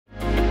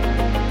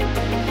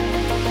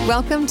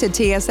Welcome to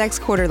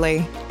TSX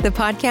Quarterly, the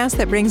podcast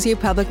that brings you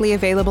publicly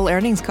available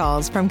earnings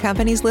calls from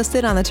companies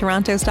listed on the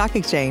Toronto Stock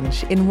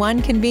Exchange in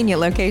one convenient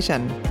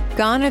location.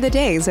 Gone are the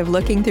days of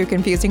looking through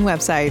confusing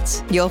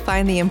websites. You'll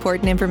find the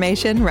important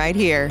information right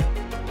here.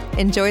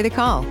 Enjoy the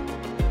call.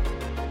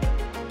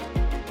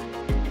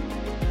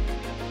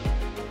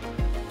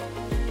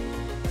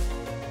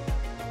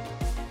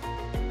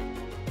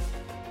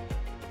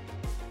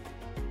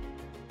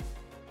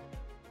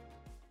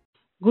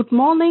 Good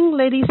morning,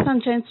 ladies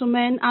and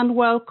gentlemen, and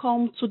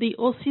welcome to the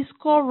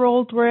Osisko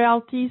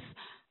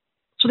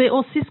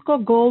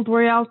Gold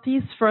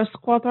Royalties First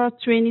Quarter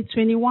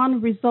 2021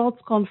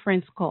 Results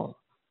Conference Call.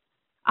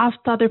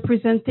 After the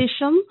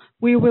presentation,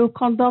 we will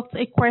conduct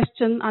a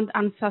question and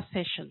answer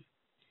session.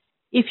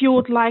 If you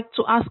would like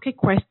to ask a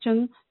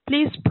question,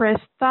 please press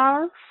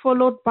star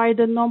followed by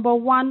the number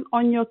 1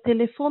 on your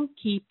telephone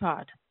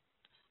keypad.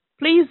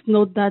 Please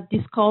note that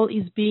this call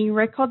is being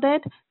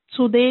recorded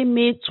today,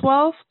 May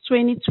 12,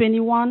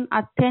 2021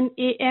 at 10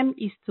 a.m.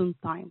 Eastern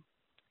Time.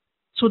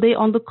 Today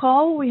on the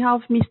call, we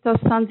have Mr.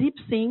 Sandeep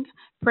Singh,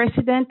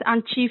 President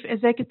and Chief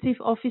Executive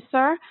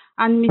Officer,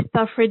 and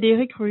Mr.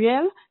 Frédéric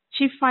Ruel,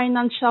 Chief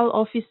Financial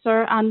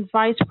Officer and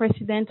Vice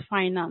President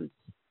Finance.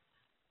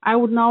 I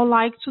would now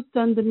like to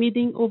turn the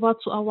meeting over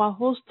to our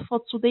host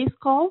for today's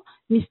call,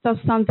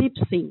 Mr. Sandeep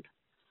Singh.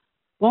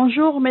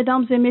 Bonjour,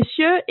 mesdames et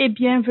messieurs, et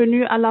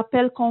bienvenue à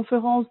l'appel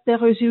conférence des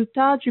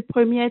résultats du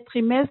premier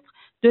trimestre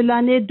de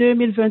l'année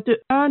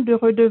 2021 de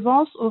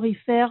Redevances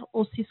Aurifères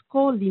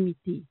Osisko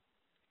Limited.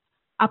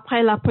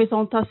 Après la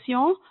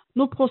présentation,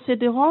 nous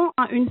procéderons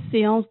à une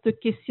séance de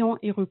questions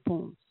et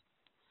réponses.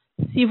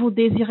 Si vous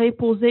désirez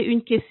poser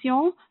une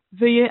question,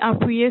 veuillez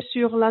appuyer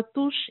sur la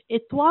touche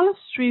étoile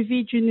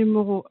suivie du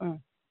numéro 1.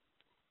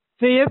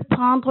 Veuillez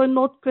prendre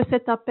note que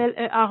cet appel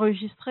est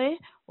enregistré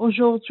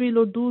aujourd'hui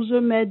le 12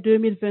 mai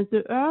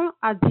 2021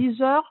 à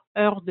 10 heures,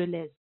 heure de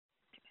l'Est.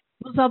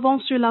 Nous avons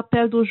sur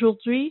l'appel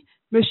d'aujourd'hui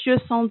Monsieur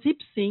Sandeep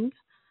Singh,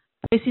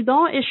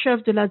 président et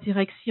chef de la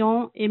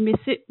direction, et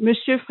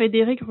Monsieur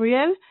Frédéric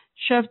Ruel,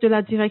 chef de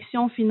la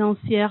direction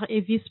financière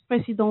et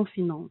vice-président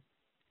finance.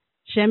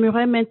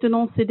 J'aimerais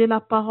maintenant céder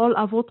la parole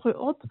à votre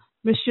hôte,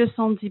 Monsieur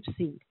Sandeep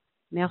Singh.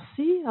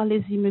 Merci.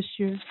 Allez-y,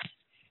 monsieur.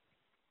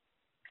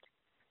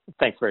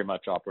 Thanks very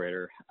much,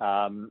 operator.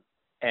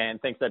 And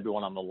thanks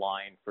everyone on the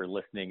line for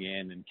listening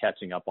in and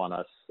catching up on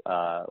us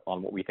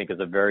on what we think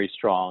is a very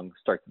strong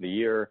start to the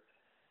year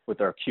with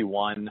our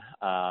Q1,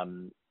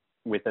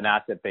 with an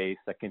asset base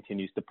that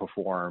continues to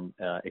perform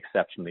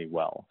exceptionally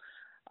well.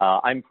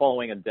 I'm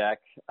following a deck.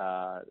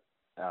 I'm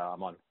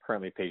on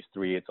currently page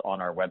 3. It's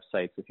on our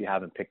website. So if you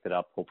haven't picked it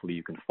up, hopefully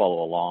you can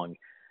follow along,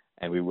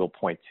 and we will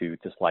point to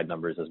slide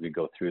numbers as we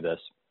go through this.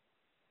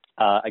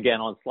 Again,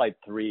 on slide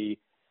 3,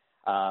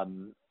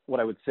 what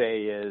I would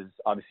say is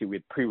obviously we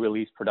had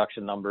pre-release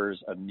production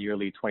numbers of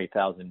nearly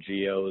 20,000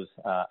 GEOs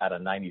at a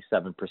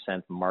 97%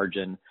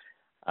 margin.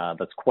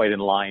 That's quite in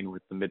line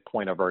with the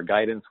midpoint of our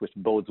guidance, which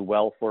bodes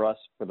well for us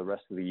for the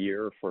rest of the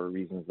year for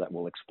reasons that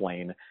we'll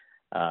explain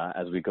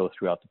as we go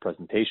throughout the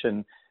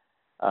presentation.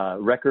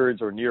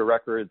 Records or near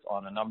records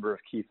on a number of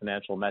key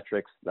financial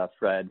metrics that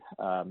Fred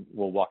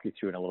will walk you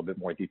through in a little bit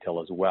more detail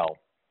as well.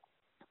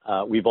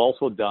 We've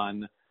also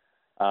done,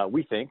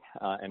 we think,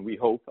 and we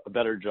hope, a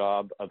better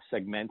job of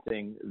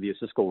segmenting the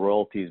Osisko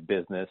Royalties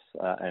business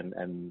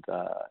and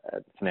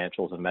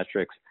financials and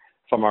metrics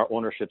from our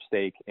ownership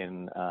stake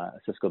in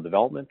Osisko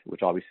Development,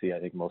 which obviously I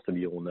think most of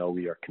you will know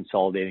we are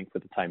consolidating for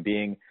the time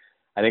being.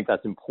 I think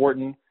that's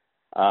important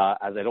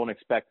as I don't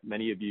expect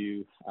many of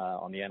you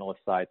on the analyst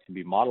side to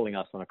be modeling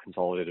us on a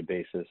consolidated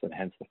basis, and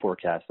hence the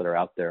forecasts that are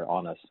out there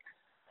on us,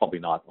 probably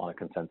not on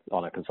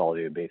a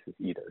consolidated basis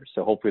either.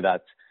 So hopefully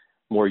that's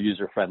more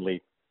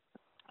user-friendly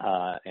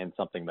and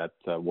something that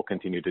we'll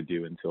continue to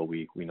do until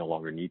we no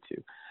longer need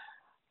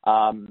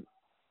to.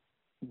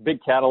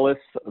 Big catalysts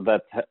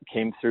that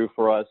came through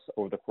for us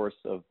over the course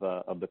of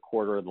the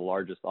quarter. The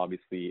largest,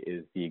 obviously,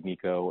 is the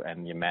Agnico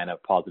and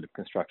Yamana positive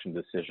construction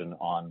decision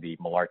on the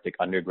Malartic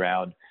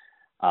Underground.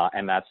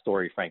 And that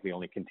story, frankly,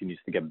 only continues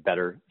to get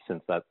better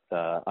since that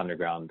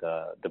underground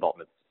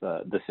development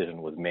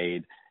decision was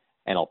made.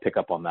 And I'll pick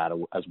up on that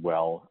as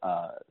well.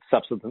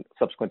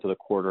 Subsequent to the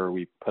quarter,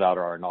 we put out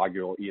our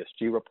inaugural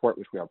ESG report,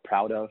 which we are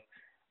proud of.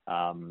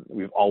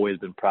 We've always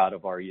been proud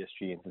of our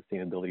ESG and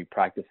sustainability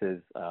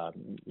practices.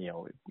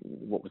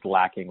 What was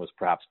lacking was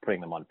perhaps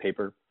putting them on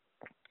paper,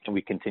 and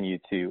we continue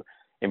to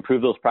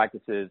improve those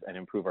practices and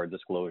improve our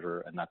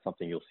disclosure, and that's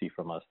something you'll see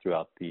from us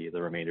throughout the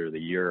remainder of the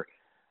year,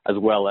 as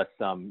well as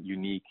some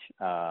unique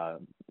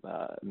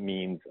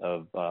means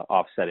of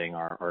offsetting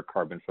our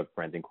carbon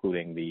footprint,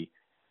 including the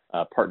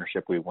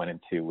partnership we went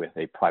into with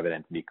a private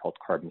entity called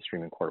Carbon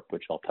Streaming Corp,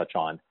 which I'll touch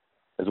on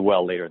as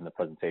well later in the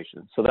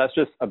presentation. So that's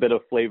just a bit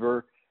of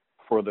flavor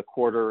for the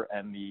quarter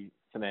and the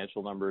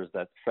financial numbers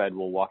that Fred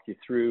will walk you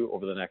through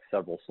over the next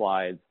several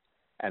slides,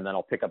 and then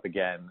I'll pick up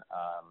again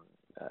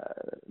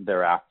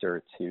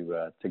thereafter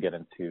to get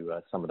into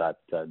some of that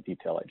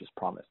detail I just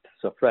promised.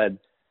 So Fred,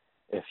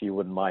 if you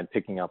wouldn't mind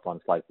picking up on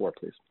slide 4,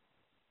 please.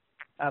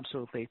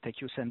 Absolutely.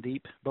 Thank you,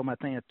 Sandeep. Bon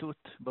matin à toutes.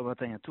 Bon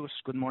matin à tous.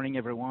 Good morning,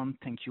 everyone.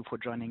 Thank you for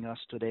joining us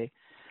today.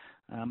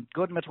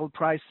 Good metal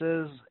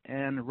prices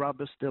and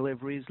robust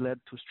deliveries led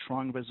to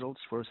strong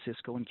results for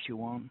Osisko in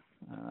Q1,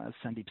 as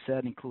Sandeep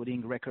said,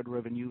 including record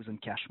revenues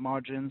and cash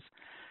margins,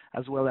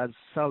 as well as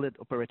solid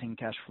operating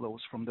cash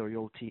flows from the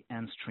royalty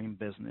and stream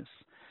business.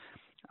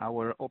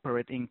 Our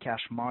operating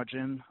cash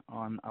margin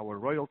on our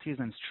royalties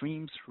and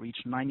streams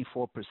reached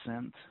 94%,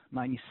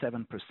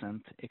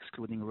 97%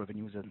 excluding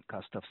revenues and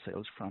cost of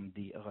sales from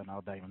the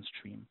Renard Diamond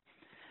stream.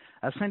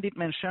 As Sandeep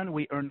mentioned,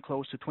 we earned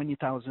close to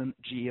 20,000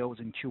 GEOs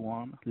in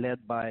Q1,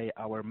 led by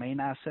our main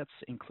assets,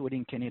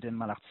 including Canadian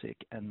Malartic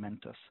and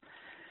Mantos.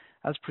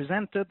 As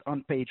presented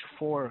on page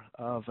 4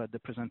 of the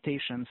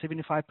presentation,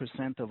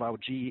 75% of our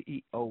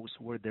GEOs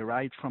were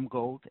derived from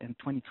gold and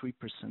 23%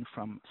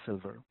 from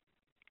silver.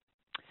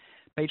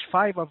 Page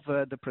 5 of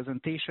the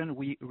presentation,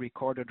 we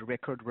recorded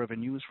record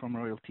revenues from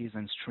royalties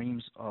and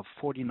streams of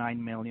 $49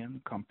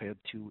 million compared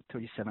to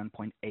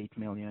 $37.8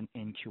 million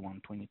in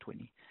Q1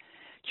 2020.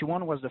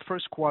 Q1 was the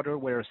first quarter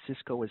where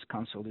Osisko is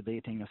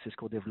consolidating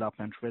Osisko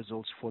Development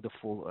results for the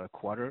full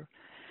quarter,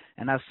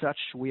 and as such,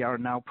 we are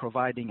now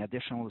providing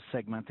additional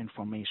segment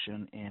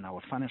information in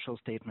our financial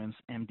statements,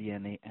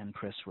 MD&A, and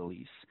press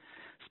release,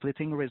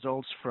 splitting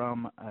results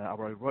from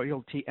our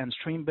royalty and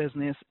stream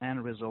business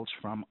and results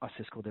from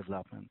Osisko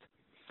Development.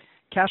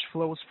 Cash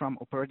flows from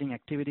operating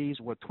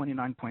activities were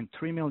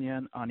 $29.3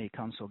 million on a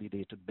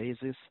consolidated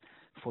basis.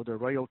 For the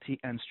royalty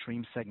and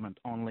stream segment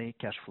only,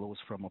 cash flows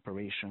from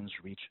operations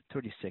reached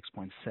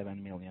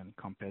 $36.7 million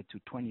compared to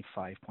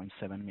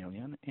 $25.7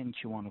 million in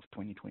Q1 of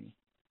 2020.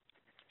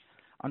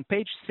 On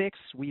page 6,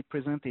 we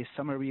present a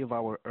summary of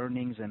our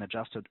earnings and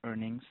adjusted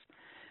earnings.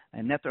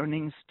 And net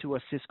earnings to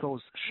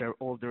Osisko's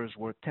shareholders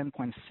were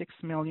 $10.6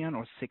 million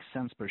or 6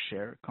 cents per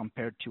share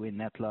compared to a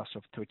net loss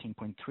of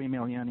 $13.3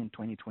 million in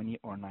 2020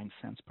 or 9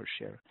 cents per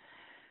share.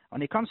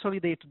 On a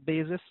consolidated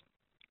basis,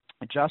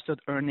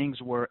 adjusted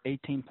earnings were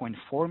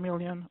 $18.4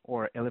 million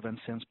or 11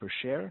 cents per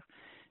share,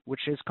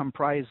 which is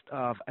comprised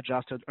of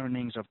adjusted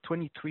earnings of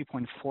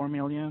 $23.4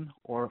 million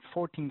or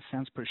 14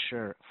 cents per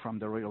share from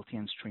the royalty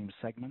and stream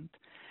segment,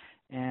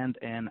 and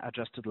an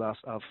adjusted loss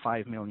of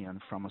 $5 million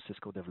from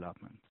Osisko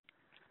Development.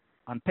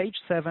 On page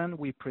 7,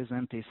 we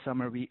present a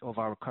summary of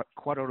our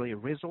quarterly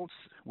results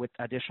with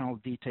additional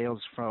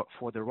details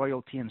for the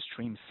royalty and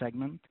stream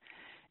segment,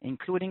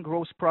 including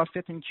gross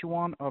profit in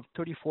Q1 of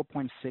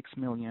 $34.6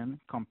 million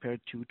compared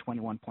to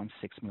 $21.6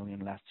 million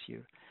last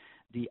year.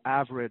 The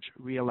average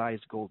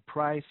realized gold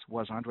price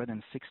was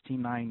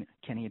 169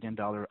 Canadian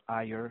dollar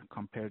higher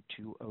compared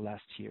to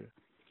last year.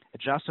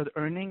 Adjusted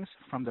earnings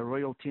from the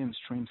royalty and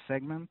stream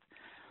segment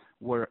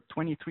were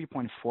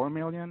 $23.4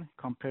 million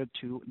compared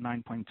to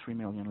 $9.3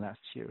 million last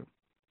year.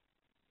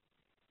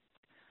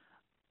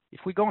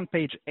 If we go on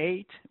page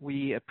 8,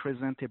 we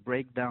present a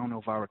breakdown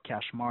of our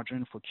cash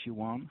margin for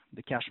Q1.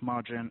 The cash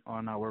margin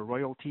on our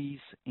royalties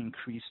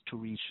increased to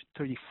reach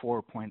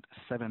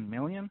 $34.7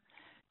 million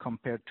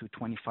compared to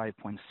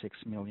 $25.6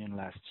 million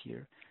last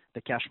year.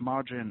 The cash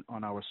margin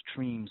on our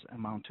streams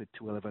amounted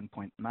to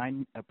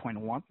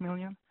 $11.1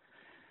 million,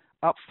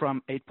 up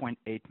from $8.8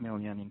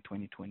 million in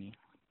 2020.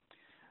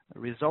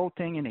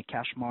 Resulting in a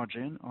cash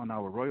margin on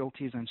our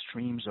royalties and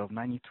streams of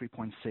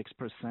 93.6%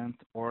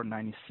 or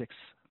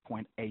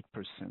 96.8%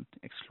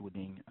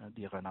 excluding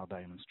the Renard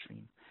Diamond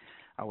stream.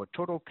 Our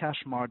total cash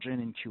margin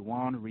in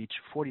Q1 reached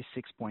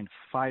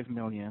 $46.5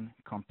 million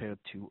compared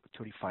to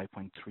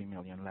 $35.3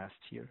 million last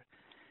year.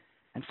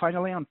 And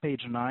finally, on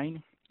page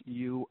 9,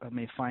 you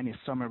may find a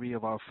summary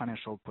of our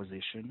financial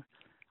position.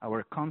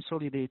 Our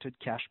consolidated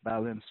cash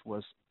balance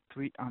was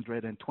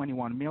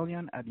 $321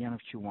 million at the end of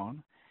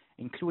Q1,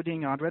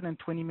 including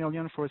 $120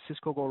 million for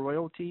Osisko Gold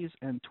Royalties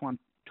and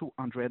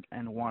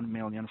 $201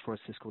 million for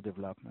Osisko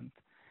Development.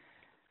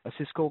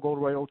 Osisko Gold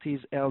Royalties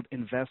held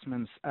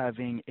investments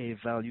having a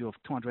value of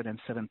 $217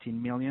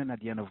 million at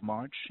the end of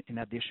March, in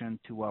addition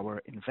to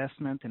our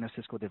investment in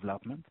Osisko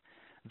Development,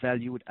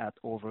 valued at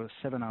over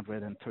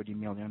 $730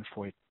 million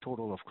for a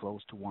total of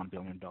close to $1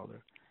 billion.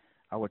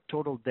 Our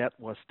total debt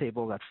was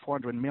stable at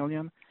 $400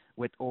 million,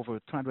 with over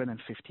 $250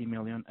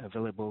 million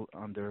available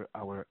under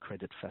our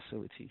credit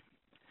facility.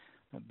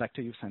 Back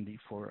to you, Sandy,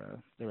 for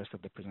the rest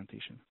of the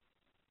presentation.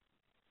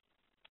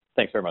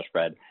 Thanks very much,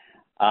 Fred.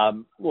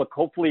 Look,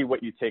 hopefully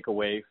what you take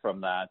away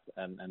from that,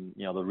 and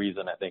you know, the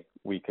reason I think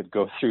we could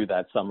go through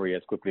that summary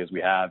as quickly as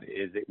we have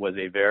is it was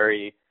a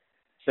very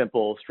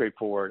simple,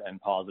 straightforward, and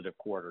positive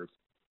quarter.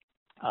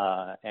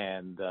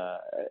 And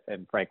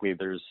frankly,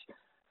 there's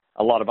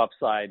a lot of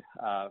upside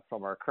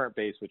from our current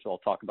base, which I'll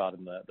talk about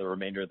in the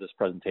remainder of this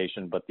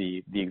presentation, but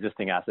the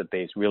existing asset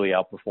base really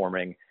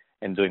outperforming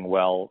and doing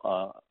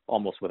well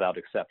almost without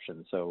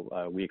exception.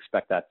 So we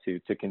expect that to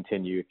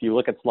continue. If you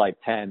look at slide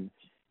 10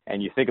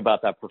 and you think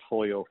about that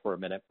portfolio for a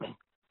minute,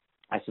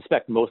 I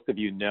suspect most of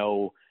you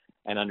know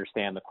and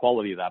understand the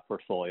quality of that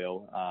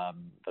portfolio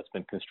that's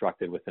been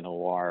constructed within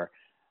OR.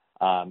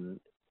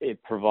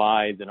 It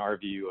provides, in our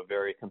view, a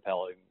very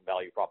compelling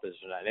value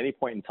proposition at any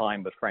point in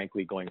time, but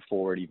frankly, going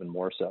forward, even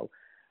more so.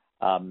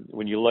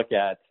 When you look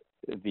at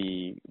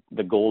the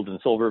gold and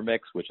silver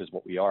mix, which is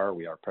what we are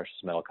a precious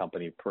metal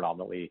company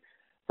predominantly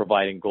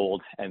providing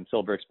gold and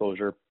silver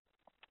exposure,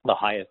 the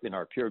highest in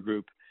our peer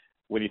group.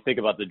 When you think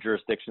about the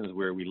jurisdictions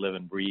where we live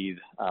and breathe,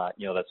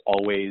 that's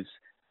always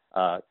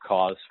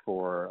cause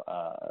for,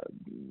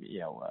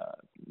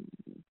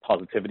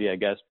 positivity, I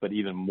guess, but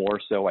even more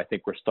so, I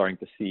think we're starting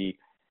to see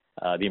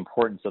the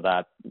importance of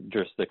that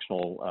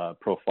jurisdictional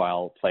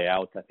profile play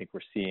out. I think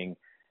we're seeing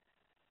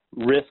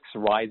risks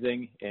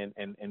rising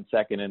in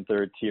second and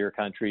third tier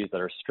countries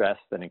that are stressed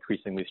and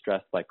increasingly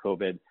stressed by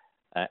COVID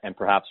and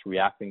perhaps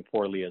reacting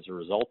poorly as a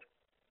result.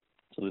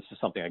 So this is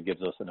something that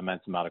gives us an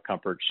immense amount of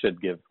comfort,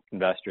 should give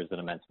investors an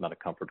immense amount of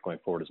comfort going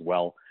forward as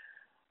well.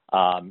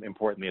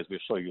 Importantly, as we'll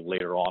show you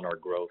later on, our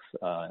growth,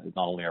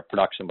 not only our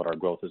production, but our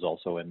growth is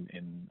also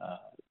in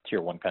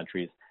tier one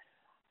countries.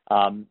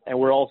 And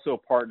we're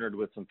also partnered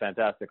with some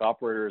fantastic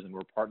operators, and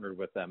we're partnered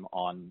with them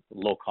on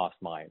low-cost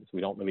mines.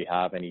 We don't really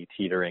have any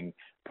teetering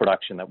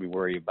production that we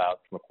worry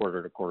about from a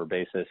quarter-to-quarter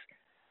basis.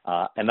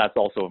 And that's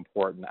also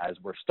important as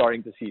we're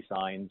starting to see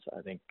signs,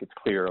 I think it's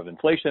clear, of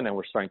inflation, and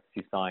we're starting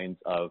to see signs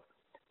of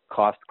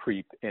cost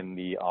creep in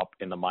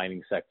the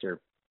mining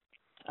sector.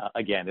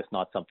 Again, it's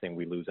not something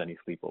we lose any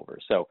sleep over.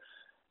 So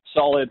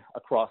solid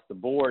across the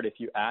board. If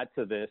you add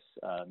to this,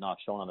 not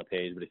shown on the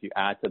page, but if you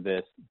add to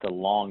this the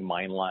long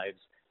mine lives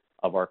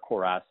of our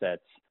core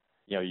assets,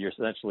 you're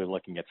essentially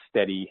looking at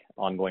steady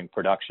ongoing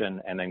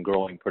production and then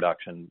growing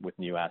production with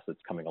new assets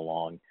coming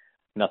along,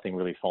 nothing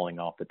really falling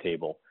off the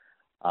table.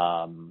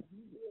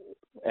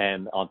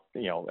 And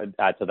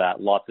add to that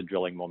lots of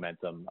drilling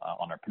momentum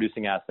on our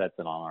producing assets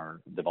and on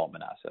our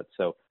development assets.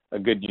 So a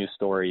good news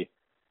story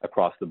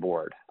across the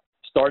board.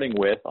 Starting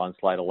with, on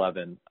slide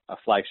 11, a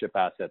flagship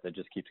asset that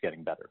just keeps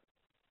getting better.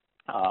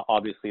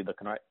 Obviously, the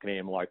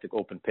Canadian Malartic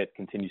open pit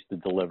continues to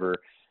deliver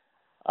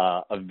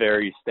a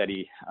very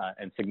steady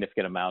and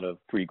significant amount of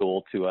free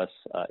gold to us.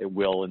 It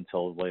will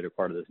until the later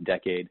part of this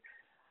decade.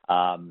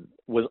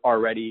 Was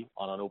already,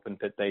 on an open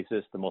pit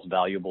basis, the most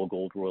valuable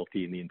gold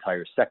royalty in the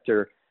entire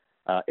sector.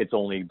 It's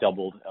only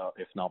doubled,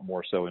 if not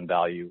more so, in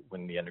value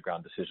when the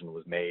underground decision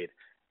was made.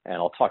 And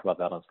I'll talk about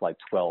that on slide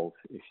 12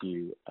 if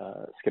you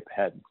skip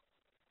ahead.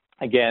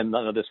 Again,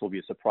 none of this will be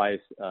a surprise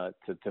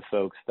to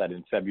folks that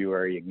in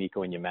February,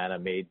 Agnico and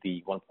Yamana made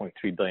the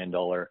 $1.3 billion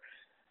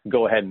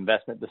go-ahead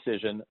investment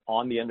decision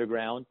on the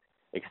underground,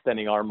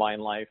 extending our mine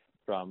life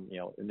from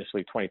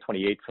initially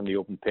 2028 from the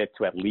open pit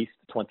to at least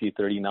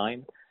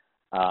 2039.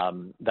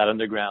 That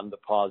underground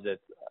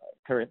deposit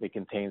currently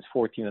contains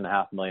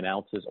 14.5 million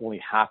ounces, only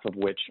half of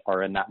which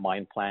are in that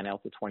mine plan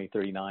out to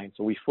 2039.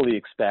 So we fully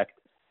expect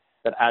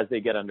that as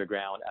they get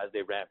underground, as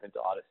they ramp into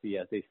Odyssey,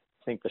 as they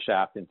sink the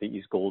shaft into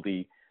East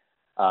Gouldie,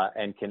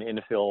 and can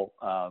infill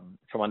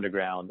from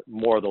underground,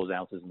 more of those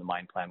ounces in the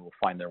mine plan will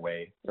find their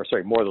way,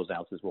 more of those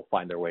ounces will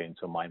find their way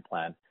into a mine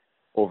plan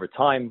over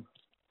time.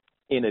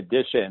 In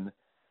addition,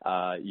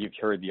 you've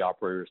heard the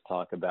operators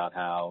talk about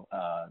how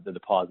the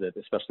deposit,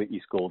 especially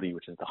East Gouldie,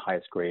 which is the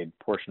highest grade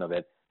portion of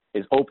it,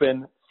 is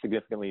open,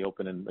 significantly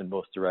open in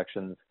most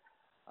directions.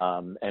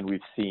 And we've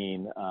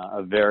seen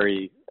a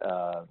very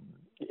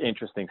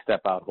interesting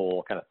step-out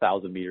hole, kind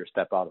of 1,000-meter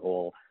step-out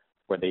hole,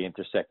 where they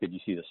intersected. You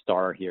see the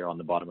star here on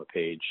the bottom of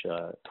page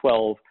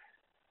 12,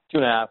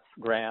 2.5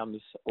 grams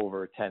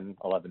over 10,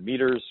 11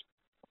 meters.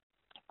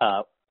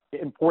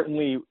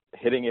 Importantly,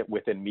 hitting it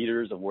within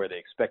meters of where they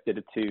expected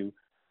it to.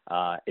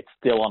 It's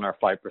still on our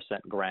 5%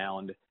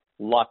 ground.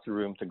 Lots of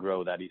room to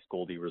grow that East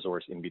Gouldie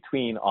resource in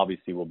between.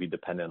 Obviously, will be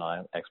dependent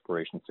on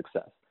exploration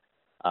success.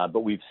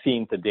 But we've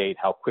seen to date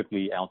how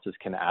quickly ounces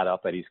can add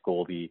up at East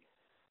Gouldie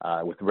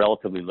with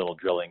relatively little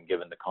drilling,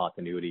 given the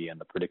continuity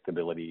and the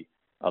predictability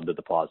of the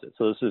deposit.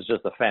 So this is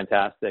just a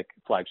fantastic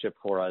flagship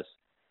for us,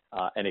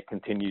 and it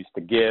continues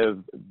to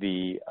give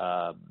the,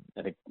 I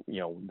think,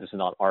 this is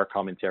not our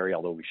commentary,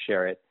 although we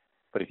share it,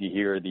 but if you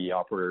hear the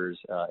operators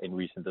in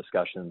recent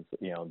discussions,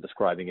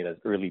 describing it as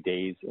early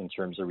days in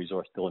terms of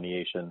resource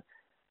delineation,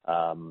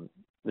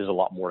 there's a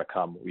lot more to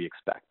come, we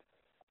expect.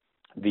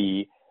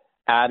 The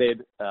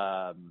added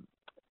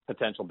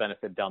potential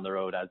benefit down the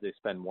road as they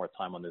spend more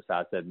time on this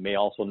asset may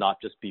also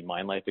not just be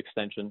mine life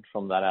extension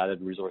from that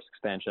added resource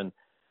expansion,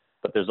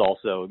 but there's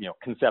also,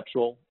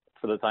 conceptual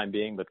for the time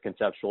being, but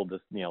conceptual,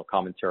 just,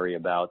 commentary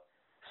about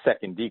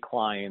second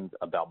declines,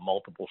 about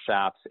multiple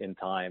shafts in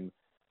time.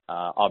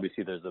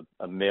 Obviously, there's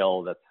a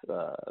mill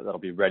that'll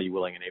be ready,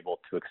 willing, and able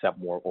to accept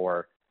more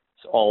ore.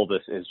 So all of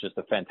this is just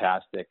a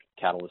fantastic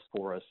catalyst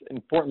for us.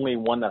 Importantly,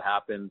 one that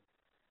happened,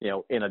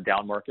 in a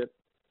down market.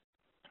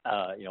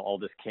 All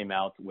this came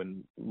out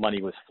when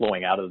money was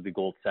flowing out of the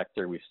gold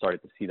sector. We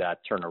started to see that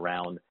turn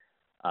around.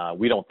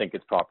 We don't think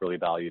it's properly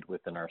valued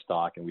within our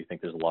stock, and we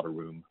think there's a lot of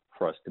room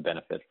for us to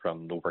benefit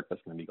from the work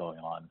that's going to be going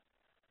on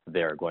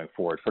there going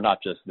forward for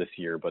not just this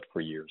year, but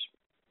for years.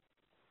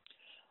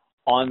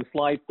 On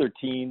slide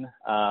 13,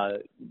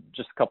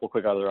 just a couple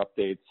quick other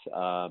updates.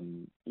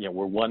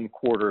 We're 1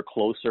 quarter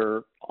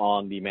closer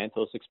on the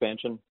Mantos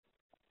expansion.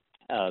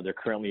 They're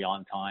currently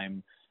on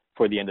time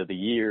for the end of the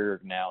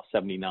year, now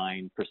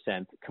 79%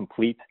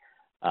 complete.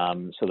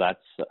 So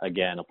that's,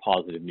 again, a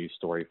positive news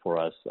story for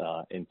us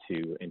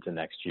into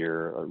next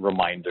year. A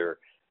reminder,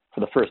 for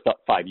the first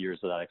 5 years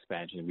of that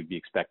expansion, we'd be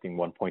expecting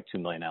 1.2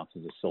 million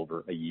ounces of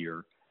silver a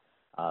year.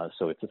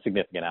 So it's a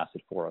significant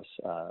asset for us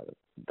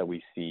that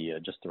we see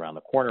just around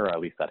the corner, or at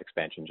least that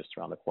expansion just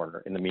around the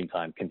corner. In the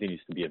meantime,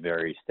 continues to be a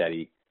very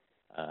steady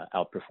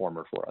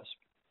outperformer for us.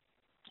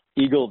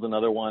 Eagle's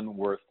another one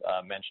worth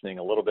mentioning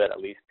a little bit, at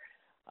least.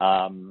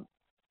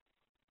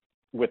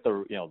 With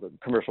the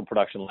commercial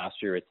production last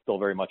year, it's still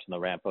very much in the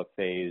ramp-up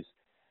phase.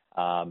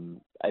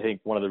 I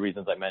think one of the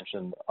reasons I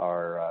mentioned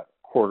our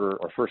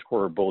first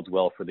quarter bodes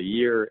well for the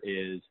year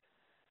is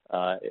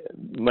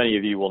many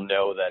of you will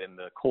know that in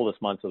the coldest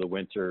months of the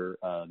winter,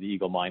 the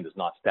Eagle mine does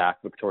not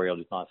stack. Victoria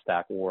does not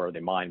stack ore. They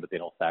mine, but they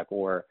don't stack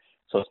ore.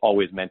 So it's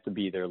always meant to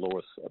be their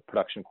lowest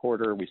production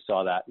quarter. We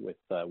saw that with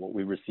what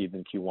we received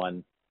in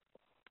Q1.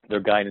 Their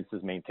guidance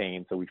is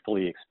maintained, so we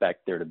fully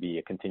expect there to be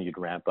a continued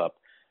ramp up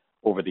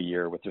over the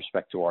year with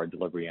respect to our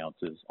delivery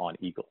ounces on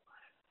Eagle.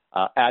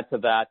 Add to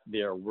that,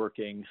 they are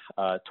working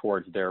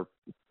towards their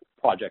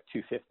Project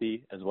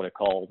 250, is what they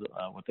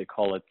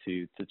call it,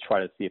 to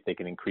try to see if they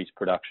can increase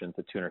production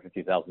to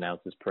 250,000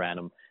 ounces per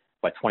annum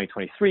by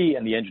 2023,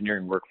 and the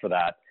engineering work for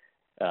that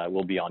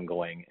will be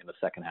ongoing in the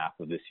second half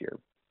of this year.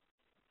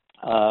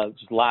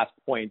 Just last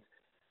point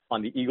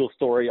on the Eagle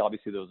story.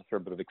 Obviously, there was a fair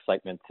bit of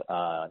excitement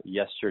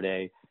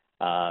yesterday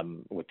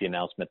with the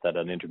announcement that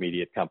an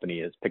intermediate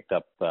company has picked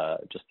up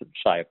just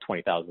shy of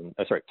 20%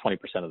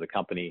 of the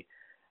company.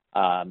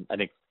 I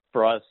think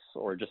for us,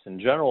 or just in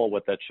general,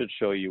 what that should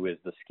show you is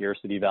the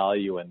scarcity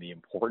value and the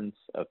importance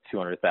of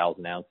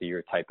 200,000 ounce a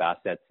year type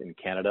assets in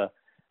Canada.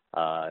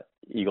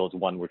 Eagle is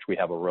one which we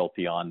have a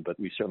royalty on, but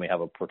we certainly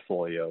have a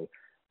portfolio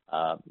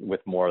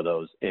with more of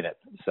those in it.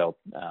 So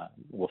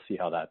we'll see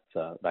how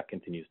that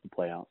continues to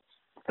play out.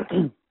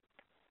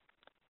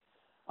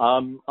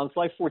 On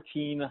slide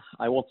 14,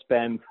 I won't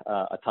spend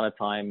a ton of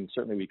time.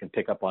 Certainly we can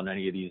pick up on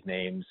any of these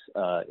names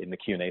in the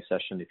Q&A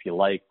session if you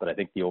like, but I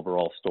think the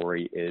overall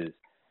story is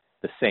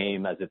the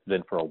same as it's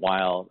been for a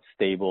while: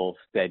 stable,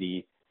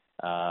 steady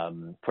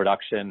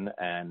production,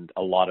 and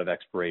a lot of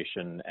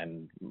exploration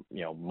and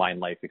mine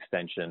life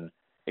expansion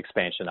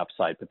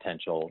upside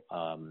potential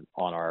on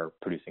our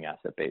producing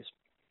asset base.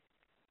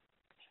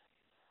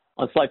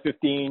 On slide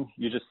 15,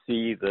 you just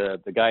see the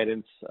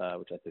guidance,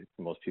 which I think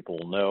most people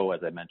will know.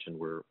 As I mentioned,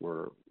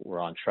 we're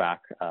on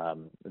track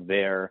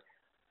there.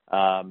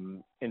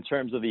 In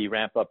terms of the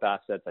ramp-up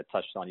assets, I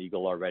touched on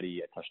Eagle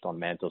already. I touched on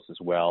Mantos as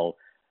well.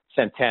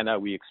 Santana,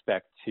 we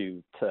expect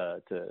to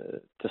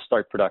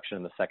start production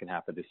in the second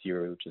half of this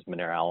year, which is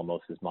Minera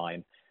Alamos'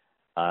 mine.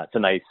 It's a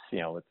nice,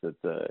 it's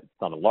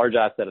not a large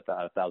asset at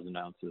 1,000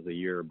 ounces a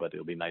year, but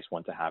it'll be a nice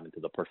one to have into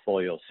the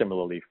portfolio.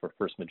 Similarly for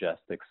First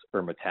Majestic's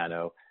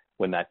Ermitaño,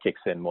 when that kicks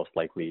in, most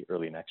likely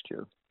early next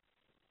year.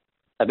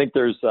 I think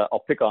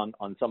I'll pick on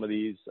some of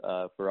these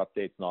for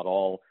updates, not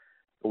all,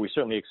 but we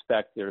certainly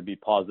expect there to be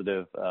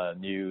positive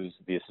news.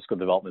 The Osisko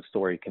development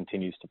story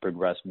continues to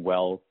progress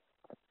well.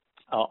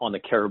 On the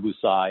Caribou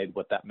side,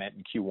 what that meant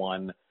in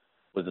Q1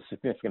 was a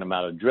significant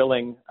amount of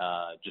drilling.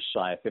 Just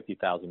shy of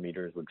 50,000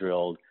 meters were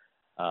drilled.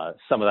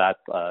 Some of that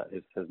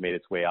has made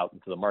its way out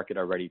into the market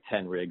already,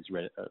 10 rigs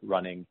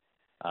running.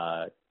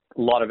 A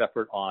lot of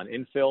effort on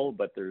infill,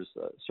 but there's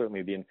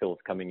certainly the infill is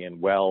coming in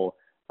well,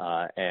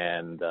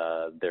 and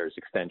there's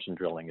extension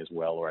drilling as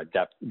well, or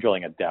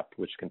drilling at depth,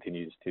 which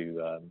continues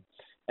to,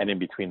 and in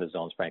between the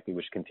zones, frankly,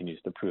 which continues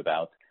to prove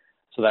out.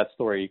 So that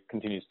story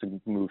continues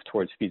to move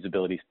towards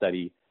feasibility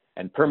study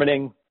and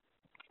permitting.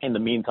 In the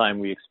meantime,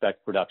 we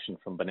expect production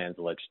from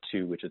Bonanza Ledge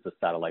 2, which is a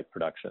satellite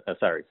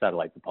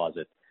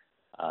deposit,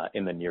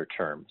 in the near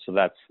term. So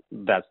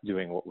that's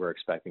doing what we're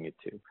expecting it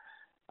to.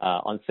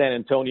 On San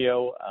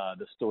Antonio,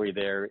 the story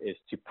there is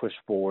to push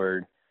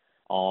forward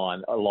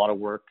on a lot of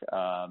work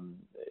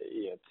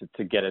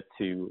to get it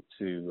to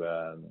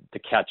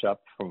catch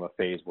up from a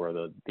phase where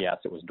the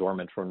asset was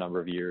dormant for a number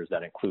of years.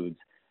 That includes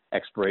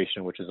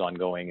exploration, which is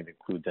ongoing. It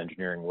includes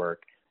engineering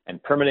work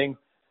and permitting.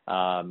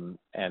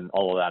 And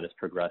all of that is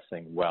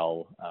progressing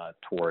well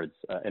towards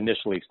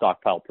initially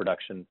stockpile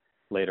production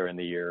later in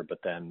the year, but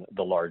then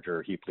the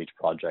larger heap leach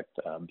project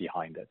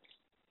behind it.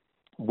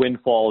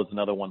 Windfall is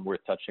another one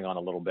worth touching on a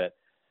little bit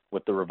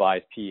with the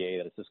revised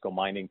PEA that Osisko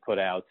Mining put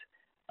out,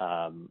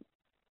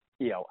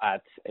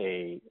 at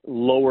a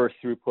lower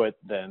throughput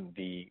than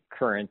the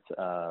current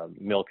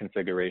mill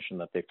configuration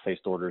that they've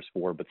placed orders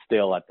for, but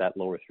still at that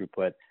lower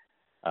throughput,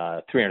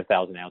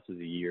 300,000 ounces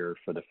a year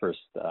for the first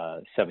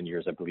 7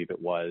 years, I believe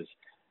it was.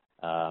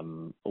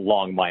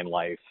 Long mine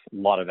life, a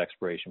lot of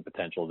exploration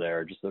potential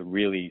there, just a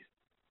really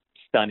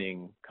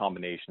stunning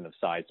combination of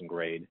size and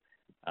grade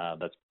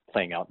that's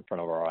playing out in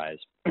front of our eyes.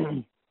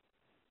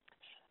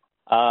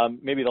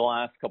 Maybe the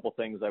last couple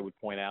things I would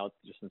point out,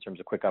 just in terms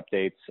of quick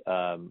updates,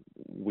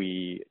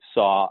 we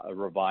saw a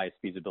revised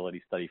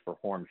feasibility study for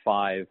Horn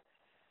 5,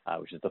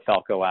 which is the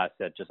Falco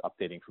asset, just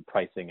updating for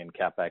pricing and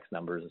CapEx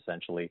numbers,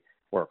 essentially,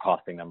 or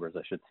costing numbers,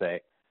 I should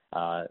say.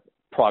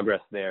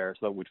 progress there,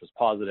 which was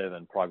positive,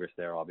 and progress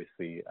there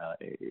obviously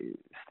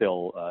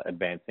still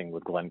advancing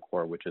with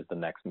Glencore, which is the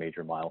next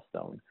major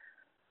milestone.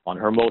 On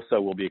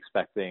Hermosa, we'll be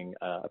expecting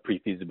a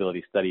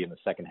pre-feasibility study in the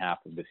second half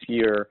of this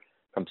year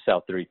from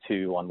South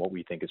 32 on what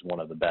we think is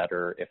one of the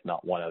better, if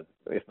not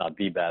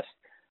the best,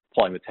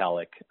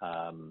 polymetallic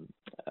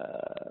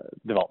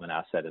development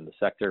asset in the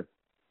sector.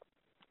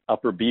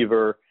 Upper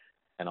Beaver,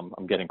 and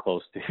I'm getting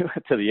close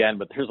to the end,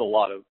 but there's a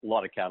lot of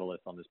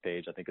catalysts on this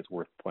page. I think it's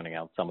worth pointing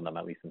out some of them,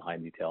 at least in high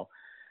detail.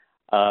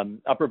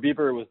 Upper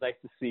Beaver, it was nice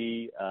to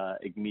see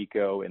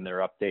Agnico in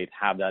their update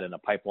have that in a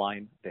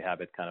pipeline. They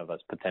have it kind of as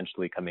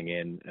potentially coming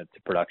in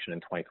to production in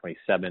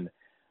 2027.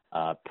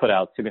 Put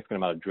out significant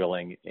amount of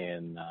drilling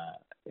in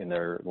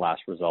their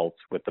last results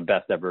with the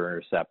best ever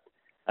intercept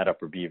at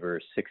Upper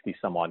Beaver, 60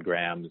 some odd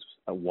grams,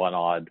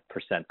 1%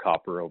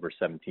 copper over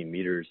 17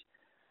 meters.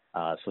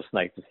 So it's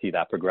nice to see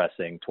that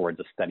progressing towards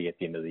a study at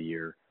the end of the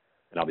year.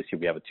 And obviously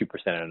we have a 2%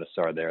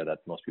 NSR there that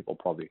most people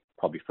probably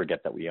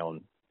forget that we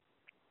own.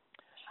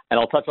 And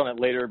I'll touch on it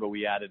later, but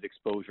we added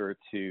exposure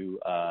to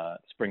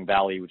Spring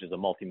Valley, which is a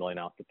multi-million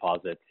ounce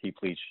deposit, heap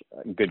leach,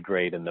 good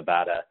grade in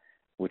Nevada,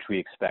 which we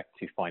expect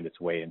to find its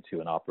way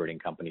into an operating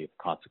company of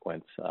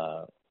consequence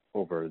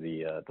over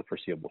the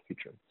foreseeable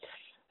future.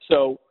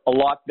 So a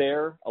lot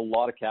there, a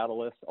lot of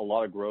catalysts, a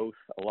lot of growth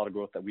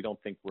that we don't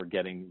think we're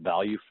getting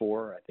value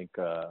for. I think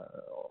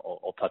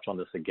I'll touch on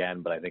this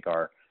again, but I think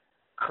our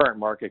current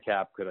market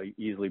cap could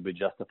easily be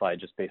justified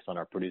just based on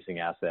our producing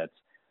assets.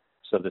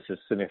 So this is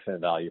significant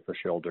value for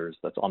shareholders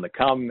that's on the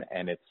come,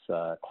 and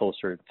it's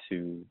closer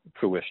to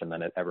fruition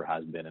than it ever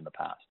has been in the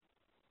past.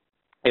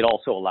 It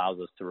also allows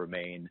us to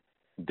remain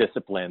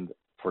disciplined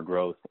for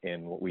growth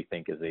in what we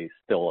think is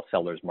still a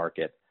seller's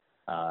market,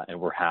 and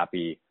we're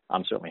happy.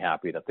 I'm certainly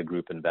happy that the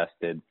group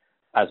invested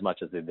as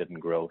much as they did in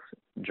growth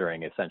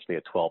during essentially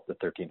a $1,200 to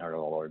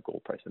 $1,300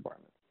 gold price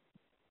environment.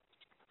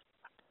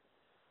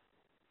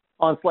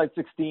 On slide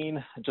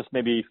 16, just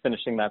maybe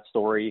finishing that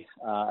story.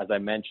 As I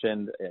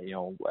mentioned,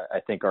 I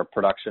think our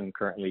production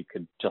currently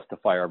could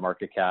justify our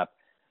market cap.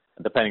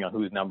 Depending on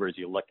whose numbers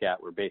you look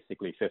at, we're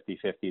basically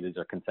 50-50. These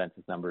are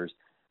consensus numbers.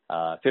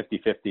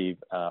 50-50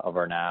 of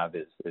our NAV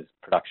is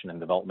production and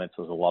development,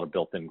 so there's a lot of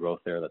built-in growth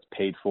there that's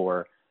paid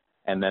for.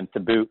 And then to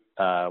boot,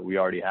 we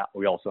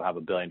also have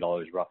 $1 billion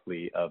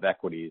roughly of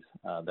equities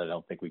that I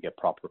don't think we get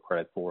proper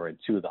credit for, and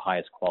two of the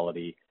highest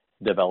quality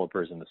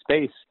developers in the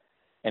space.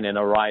 And in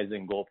a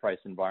rising gold price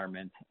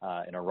environment,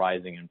 in a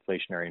rising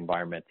inflationary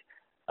environment,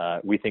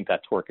 we think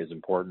that torque is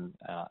important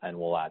and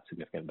will add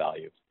significant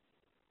value.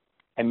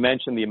 I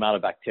mentioned the amount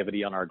of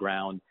activity on our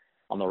ground.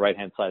 On the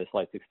right-hand side of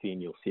slide 16,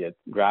 you'll see it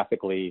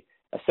graphically,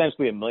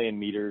 essentially 1 million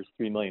meters,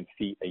 3 million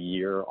feet a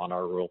year on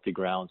our royalty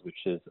grounds, which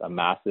is a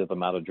massive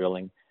amount of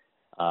drilling.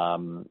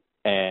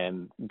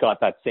 And got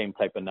that same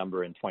type of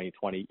number in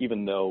 2020,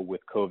 even though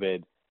with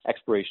COVID,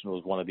 exploration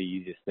was one of the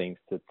easiest things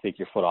to take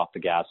your foot off the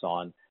gas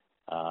on.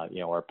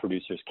 Our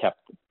producers kept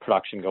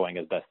production going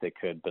as best they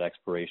could, but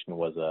exploration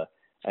was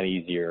an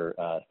easier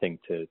thing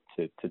to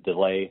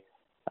delay.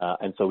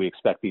 And so we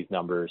expect these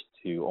numbers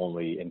to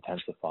only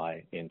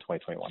intensify in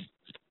 2021.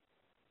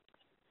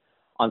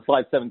 On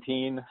slide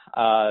 17,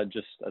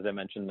 just as I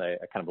mentioned, I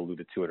kind of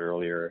alluded to it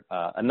earlier,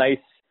 a nice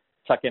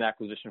tuck-in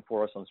acquisition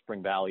for us on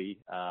Spring Valley,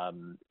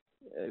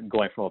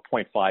 going from a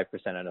 0.5%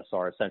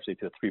 NSR essentially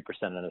to a 3%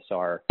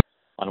 NSR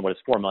on what is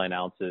 4 million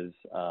ounces,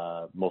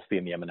 mostly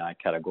in the M&I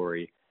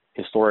category.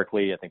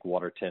 Historically, I think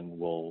Waterton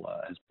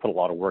has put a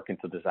lot of work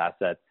into this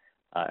asset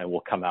and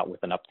will come out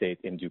with an update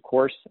in due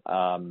course.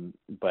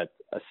 But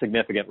a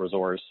significant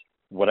resource,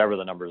 whatever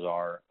the numbers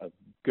are, a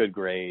good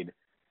grade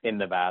in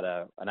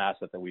Nevada, an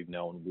asset that we've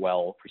known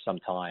well for some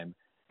time,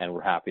 and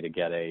we're happy to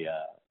get a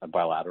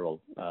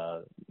bilateral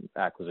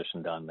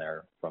acquisition done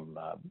there from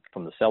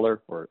the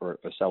seller or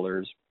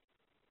sellers.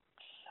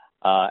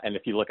 And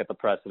if you look at the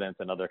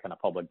precedents and other kind of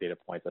public data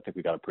points, I think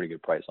we got a pretty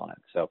good price on it.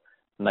 So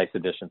nice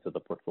addition to the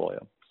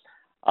portfolio.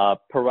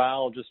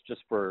 Parral,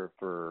 just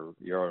for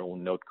your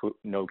own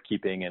note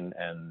keeping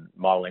and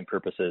modeling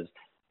purposes,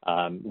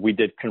 we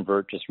did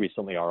convert just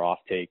recently our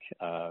offtake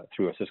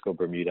through Osisko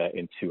Bermuda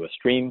into a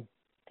stream.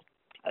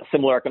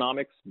 Similar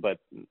economics, but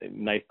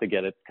nice to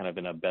get it kind of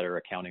in a better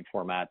accounting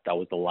format. That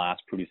was the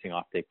last producing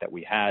offtake that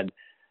we had.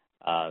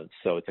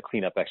 So it's a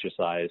cleanup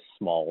exercise,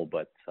 small,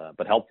 but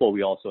helpful.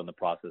 We also in the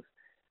process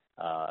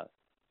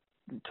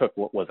took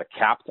what was a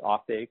capped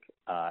offtake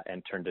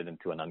and turned it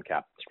into an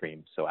uncapped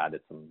stream. So added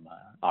some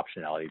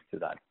optionality to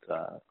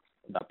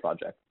that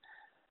project.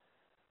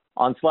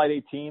 On slide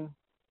 18,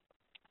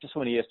 just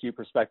from an ESG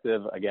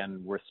perspective,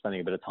 again, we're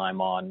spending a bit of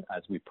time on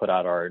as we put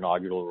out our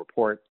inaugural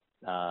report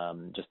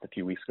just a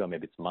few weeks ago,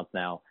 maybe it's a month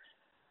now.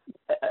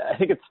 I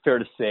think it's fair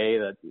to say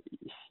that,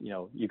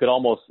 you could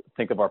almost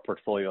think of our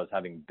portfolio as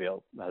having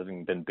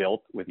been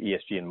built with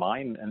ESG in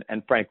mind.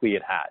 And frankly,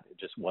 it had. It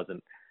just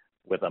wasn't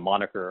with a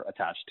moniker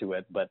attached to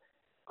it. But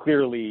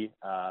clearly,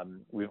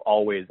 we've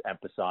always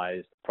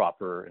emphasized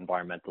proper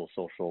environmental,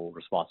 social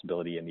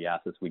responsibility in the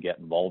assets we get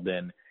involved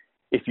in.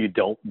 If you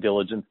don't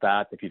diligence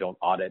that, if you don't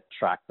audit,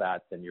 track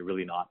that, then you're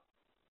really not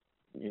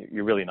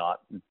you're really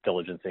not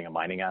diligencing a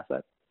mining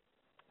asset,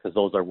 because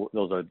those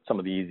are some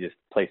of the easiest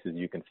places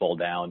you can fall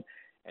down.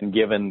 And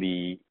given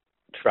the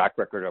track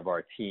record of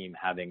our team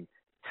having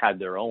had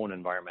their own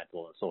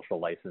environmental and social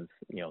license,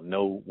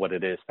 know what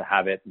it is to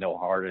have it, know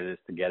how hard it is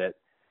to get it,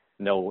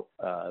 know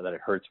that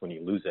it hurts when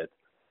you lose it.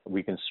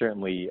 We can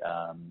certainly,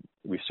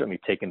 we've certainly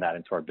taken that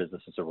into our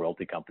business as a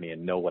royalty company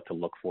and know what to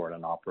look for in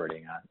an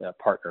operating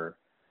partner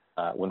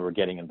when we're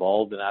getting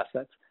involved in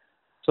assets.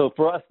 So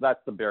for us, that's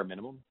the bare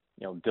minimum.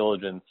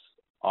 Diligence,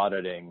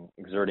 auditing,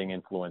 exerting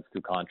influence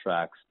through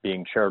contracts,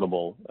 being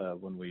charitable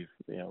when we've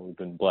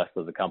been blessed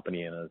as a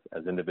company and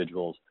as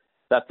individuals.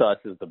 That to us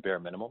is the bare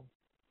minimum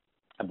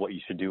of what you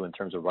should do in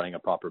terms of running a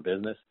proper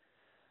business.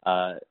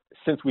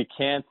 Since we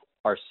can't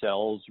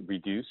ourselves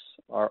reduce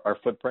our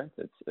footprint,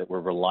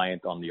 we're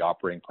reliant on the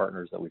operating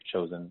partners that we've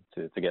chosen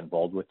to get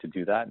involved with to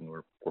do that, and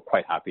we're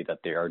quite happy that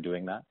they are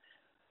doing that.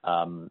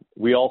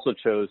 We also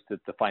chose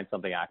to find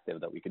something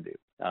active that we could do.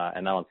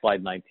 And now on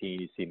slide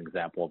 19, you see an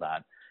example of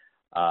that,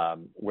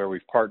 where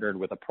we've partnered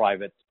with a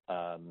private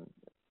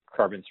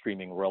carbon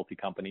streaming royalty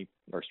company,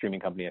 or streaming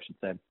company, I should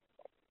say,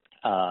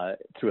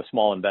 through a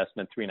small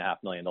investment, $3.5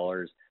 million.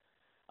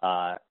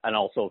 And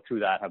also through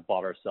that have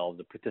bought ourselves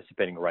a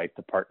participating right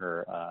to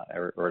partner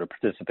or to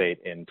participate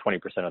in 20%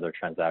 of their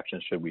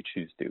transactions should we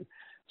choose to.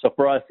 So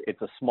for us,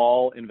 it's a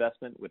small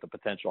investment with a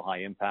potential high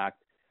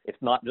impact. It's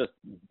not just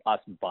us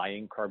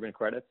buying carbon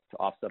credits to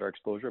offset our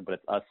exposure, but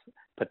it's us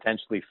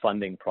potentially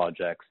funding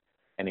projects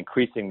and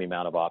increasing the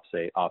amount of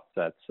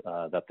offsets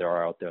that there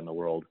are out there in the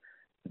world,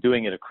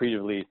 doing it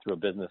accretively through a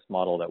business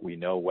model that we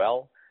know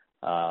well,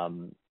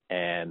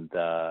 and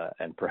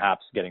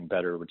perhaps getting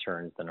better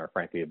returns than are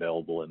frankly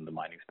available in the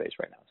mining space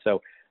right now.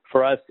 So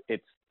for us,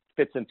 it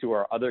fits into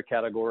our other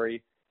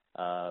category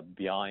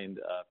behind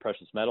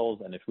precious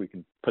metals, and if we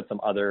can put some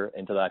other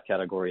into that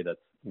category that's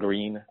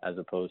green as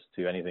opposed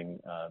to anything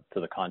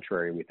to the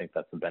contrary, we think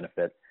that's a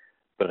benefit.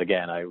 But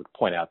again, I would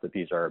point out that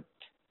these are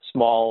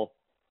small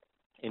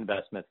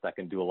investments that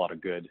can do a lot of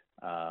good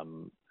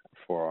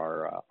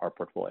for our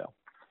portfolio.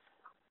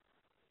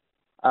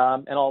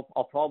 And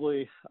I'll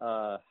probably,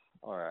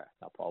 or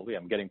not probably,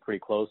 I'm getting pretty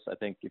close. I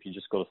think if you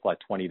just go to slide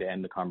 20 to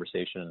end the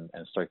conversation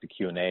and start the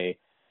Q&A,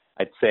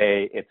 I'd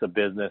say it's a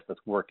business that's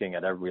working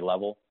at every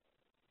level.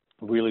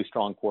 Really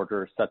strong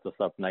quarter, sets us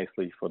up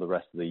nicely for the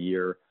rest of the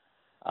year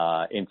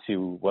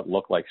into what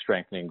look like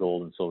strengthening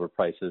gold and silver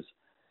prices.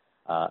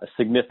 A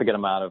significant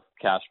amount of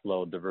cash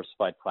flow,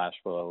 diversified cash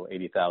flow,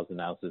 80,000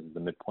 ounces is the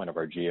midpoint of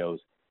our GEOs.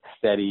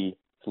 Steady,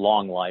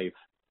 long life,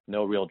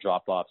 no real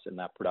drop-offs in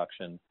that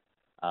production,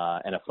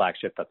 and a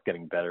flagship that's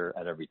getting better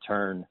at every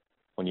turn.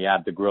 When you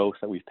add the growth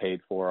that we've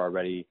paid for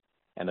already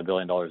and $1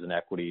 billion in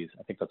equities,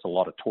 I think that's a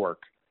lot of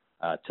torque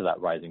to that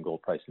rising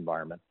gold price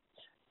environment.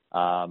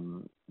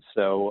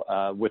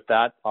 So with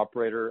that,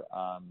 operator,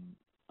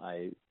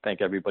 I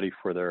thank everybody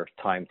for their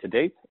time to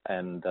date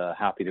and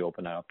happy to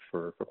open up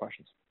for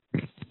questions.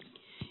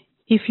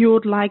 If you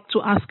would like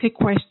to ask a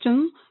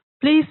question,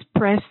 please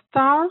press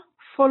star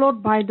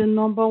followed by the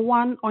number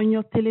 1 on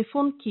your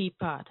telephone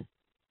keypad.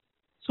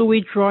 To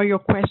withdraw your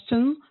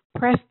question,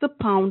 press the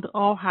pound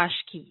or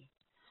hash key.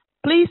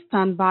 Please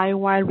stand by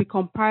while we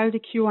compile the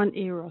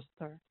Q&A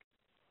roster.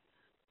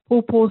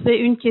 Pour poser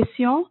une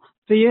question,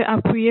 veuillez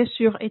appuyer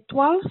sur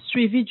étoile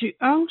suivi du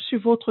 1 sur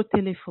votre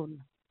téléphone.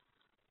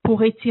 Pour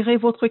retirer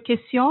votre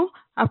question,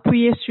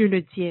 appuyez sur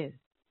le dièse.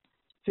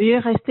 Veuillez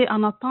rester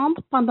en attente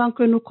pendant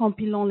que nous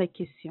compilons les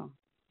questions.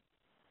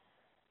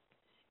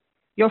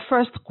 Your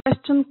first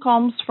question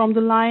comes from the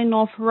line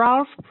of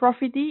Ralph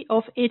Profiti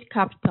of 8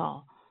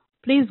 Capital.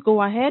 Please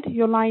go ahead.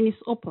 Your line is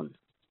open.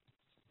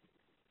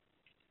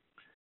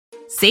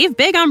 Save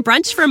big on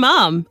brunch for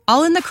mom,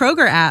 all in the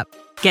Kroger app.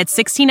 Get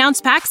 16-ounce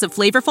packs of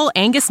flavorful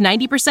Angus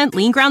 90%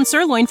 lean ground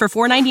sirloin for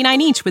 $4.99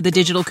 each with a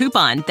digital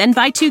coupon. Then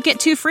buy 2, get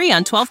 2 free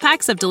on 12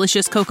 packs of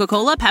delicious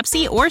Coca-Cola,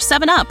 Pepsi, or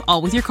 7-Up,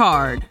 all with your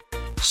card.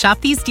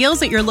 Shop these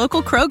deals at your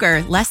local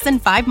Kroger, less than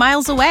 5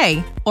 miles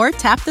away. Or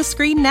tap the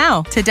screen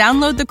now to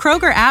download the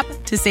Kroger app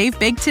to save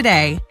big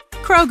today.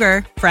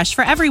 Kroger, fresh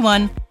for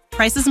everyone.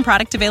 Prices and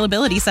product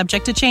availability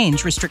subject to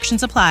change.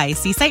 Restrictions apply.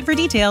 See site for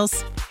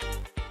details.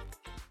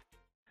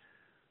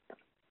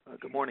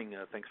 Good morning.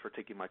 Thanks for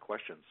taking my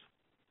questions.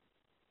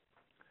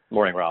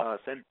 Morning, Ralph.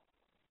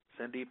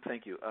 Sandip,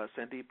 thank you.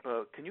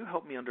 Sandip, can you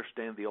help me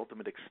understand the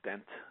ultimate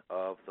extent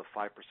of the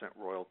 5%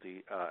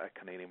 royalty at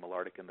Canadian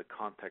Malartic in the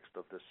context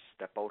of this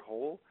step-out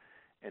hole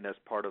and as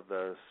part of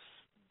the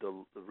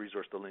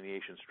resource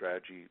delineation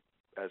strategy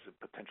as it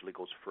potentially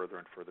goes further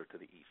and further to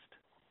the east?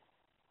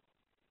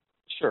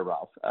 Sure,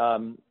 Ralph.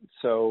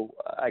 So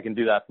I can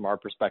do that from our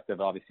perspective.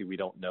 Obviously, we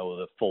don't know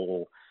the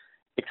full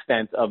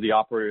extent of the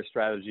operator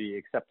strategy,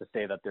 except to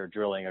say that they're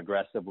drilling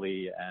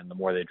aggressively, and the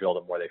more they drill,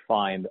 the more they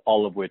find,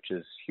 all of which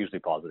is hugely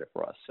positive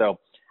for us. So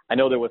I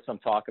know there was some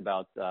talk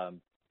about,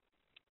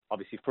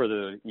 obviously,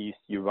 further east,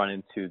 you run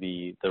into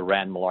the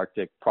Rand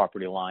Malartic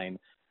property line.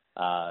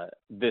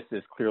 This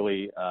is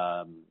clearly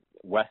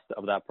west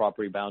of that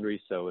property boundary,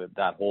 so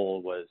that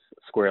hole was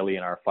squarely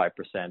in our 5%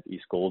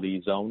 East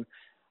Goldie zone.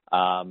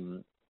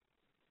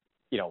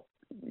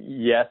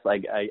 yes,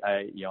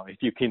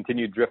 if you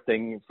continue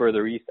drifting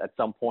further east at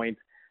some point,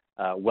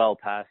 well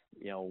past,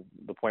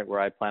 the point where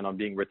I plan on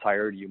being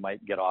retired, you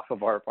might get off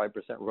of our 5%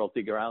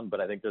 royalty ground.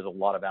 But I think there's a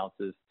lot of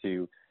ounces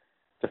to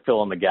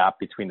fill in the gap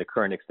between the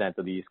current extent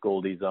of the East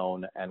Gouldie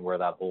zone and where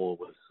that hole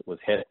was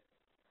hit.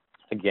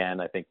 Again,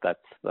 I think that's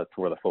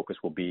where the focus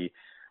will be.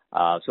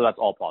 So that's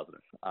all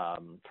positive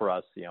for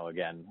us.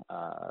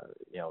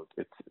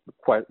 It's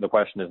quite, the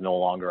question is no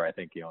longer, I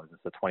think, is this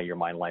a 20-year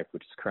mine life,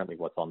 which is currently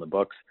what's on the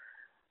books.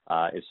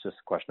 It's just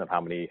a question of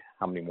how many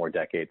more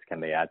decades can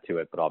they add to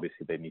it, but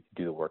obviously they need to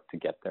do the work to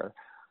get there.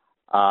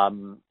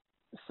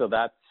 So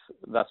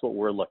that's what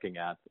we're looking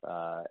at,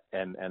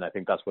 and I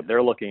think that's what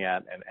they're looking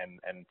at,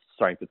 and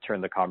starting to turn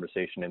the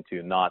conversation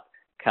into not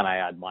can I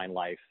add mine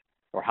life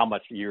or how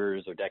much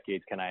years or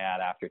decades can I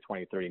add after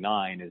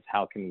 2039, is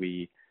how can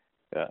they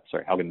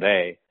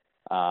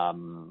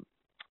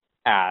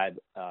add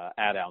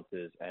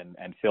ounces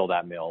and fill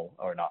that mill,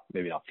 or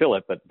maybe not fill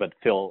it, but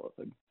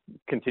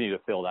continue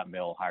to fill that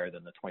mill higher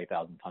than the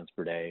 20,000 tons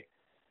per day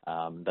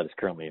that is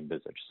currently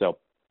envisaged. So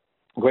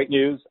great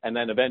news. And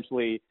then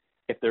eventually,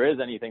 if there is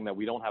anything that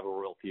we don't have a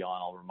royalty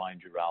on, I'll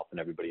remind you, Ralph, and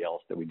everybody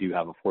else, that we do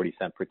have a 40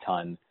 cent per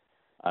ton,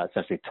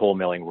 essentially toll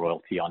milling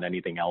royalty on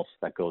anything else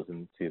that goes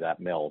into that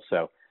mill.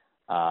 So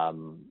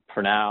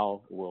for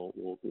now,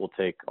 we'll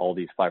take all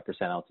these 5%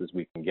 ounces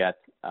we can get,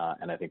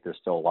 and I think there's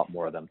still a lot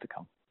more of them to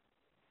come.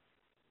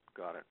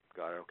 Got it.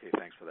 Okay,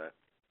 thanks for that.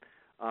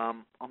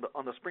 On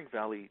the Spring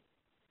Valley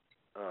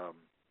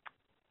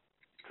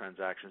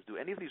transactions, do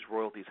any of these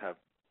royalties have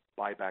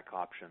buyback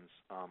options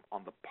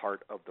on the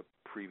part of the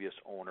previous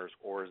owners,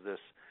 or is this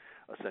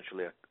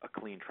essentially a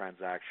clean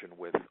transaction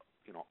with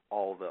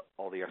all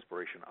the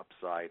exploration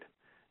upside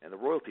and the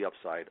royalty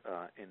upside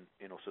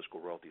in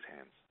Osisko Royalties'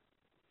 hands?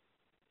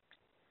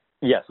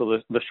 Yeah. So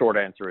the short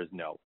answer is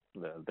no.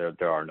 There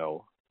are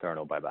no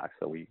buybacks.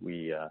 So we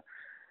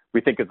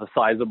think it's a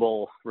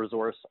sizable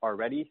resource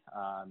already.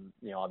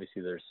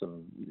 Obviously there's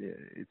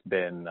it's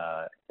been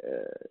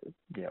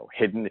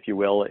hidden, if you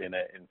will, in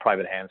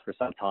private hands for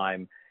some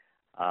time.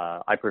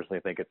 I personally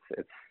think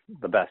it's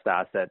the best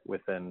asset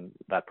within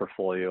that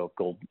portfolio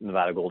of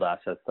Nevada Gold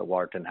assets that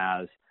Waterton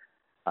has.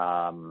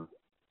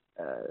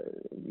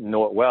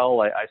 Know it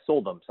well. I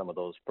sold them some of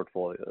those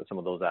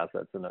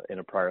assets in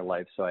a prior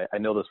life, so I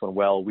know this one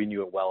well. We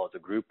knew it well as a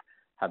group,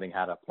 having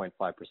had a 0.5%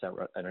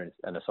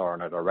 NSR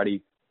on it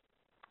already.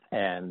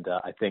 And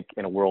I think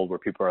in a world where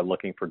people are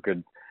looking for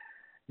good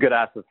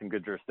assets in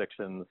good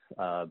jurisdictions,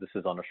 this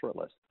is on a short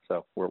list.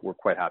 So we're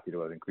quite happy to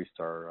have increased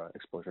our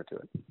exposure to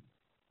it.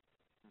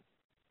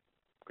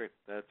 Great.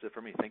 That's it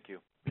for me. Thank you.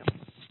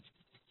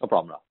 No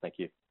problem, Ralph. Thank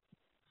you.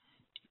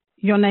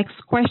 Your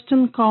next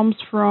question comes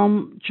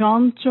from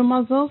John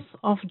Tumazos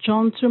of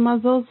John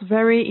Tumazos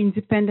Very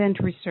Independent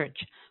Research.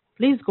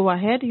 Please go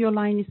ahead. Your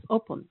line is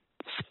open.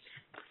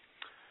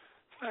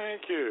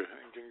 Thank you,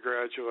 and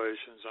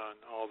congratulations on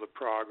all the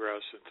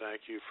progress, and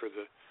thank you for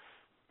the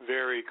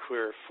very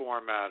clear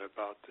format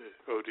about the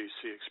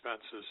ODC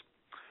expenses.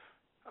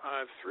 I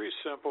have three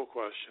simple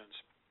questions.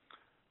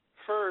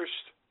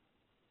 First,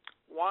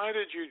 why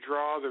did you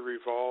draw the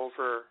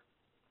revolver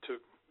to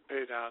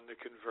pay down the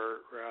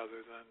convert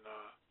rather than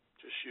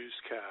just use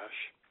cash?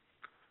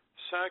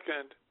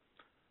 Second,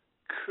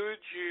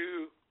 could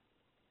you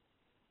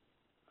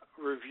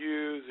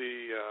review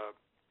the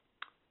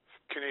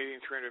Canadian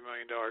 $300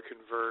 million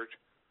convert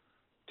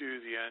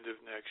due the end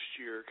of next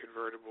year,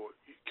 convertible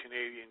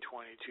Canadian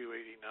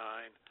 2289?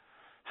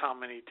 How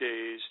many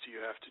days do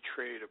you have to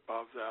trade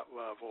above that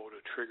level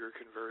to trigger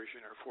conversion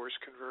or force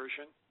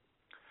conversion?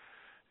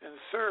 And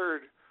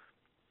third,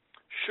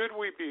 should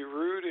we be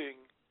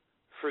rooting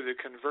for the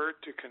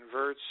convert to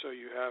convert so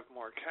you have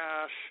more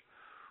cash,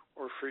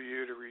 or for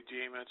you to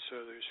redeem it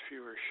so there's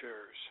fewer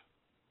shares?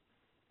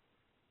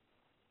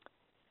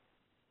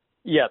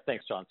 Yeah,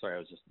 thanks, John. Sorry, I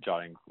was just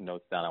jotting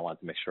notes down. I wanted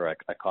to make sure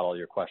I caught all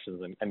your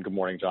questions. And good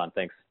morning, John.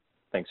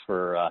 Thanks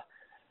for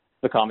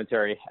the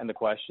commentary and the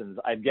questions.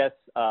 I guess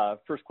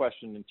first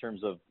question in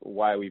terms of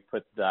why we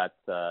put that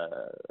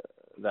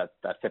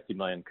 $50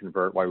 million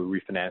convert, why we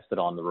refinanced it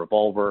on the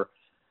revolver.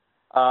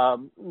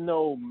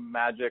 No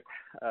magic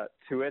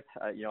to it.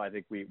 I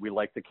think we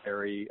like to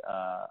carry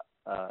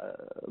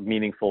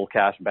meaningful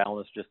cash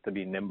balance just to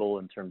be nimble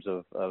in terms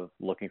of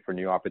looking for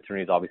new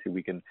opportunities. Obviously,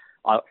 we can,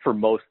 for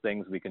most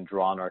things, we can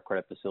draw on our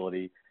credit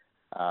facility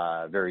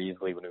very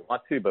easily when we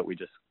want to, but we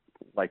just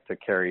like to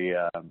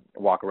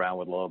walk around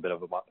with a little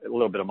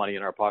bit of money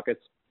in our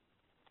pockets.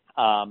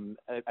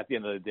 At the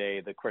end of the day,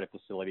 the credit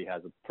facility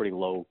has a pretty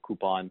low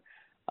coupon.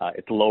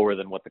 It's lower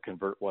than what the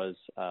convert was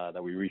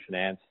that we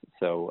refinanced,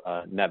 so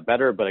net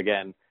better. But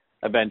again,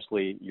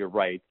 eventually, you're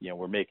right.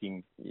 We're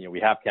making, we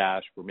have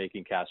cash. We're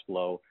making cash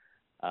flow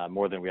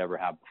more than we ever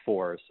have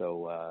before.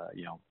 So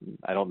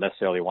I don't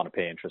necessarily want to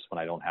pay interest when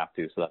I don't have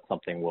to. So that's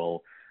something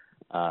we'll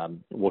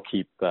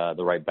keep the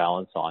right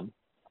balance on.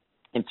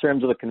 In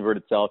terms of the convert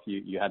itself,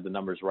 you had the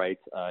numbers right.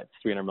 It's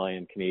 300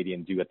 million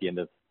Canadian due at the end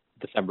of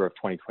December of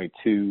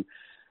 2022.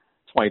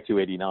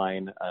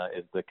 22.89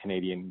 is the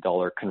Canadian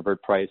dollar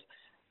convert price.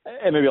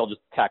 and maybe I'll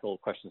just tackle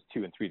questions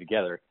 2 and 3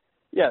 together.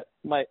 Yeah,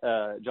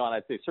 John,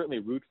 I'd say certainly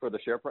root for the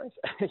share price.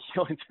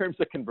 In terms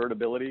of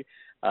convertibility,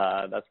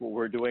 that's what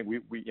we're doing.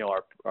 We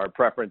our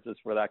preference is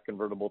for that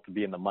convertible to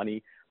be in the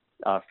money.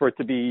 For it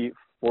to be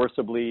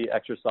forcibly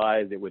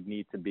exercised, it would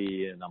need to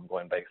be, and I'm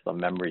going based on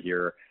memory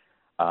here,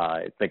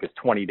 I think it's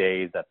 20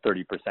 days at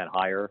 30%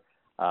 higher.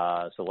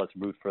 So let's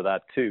root for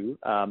that too.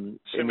 In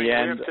the end, we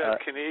have to have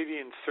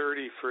Canadian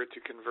 30 for it to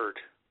convert.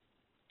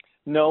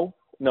 No,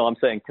 I'm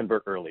saying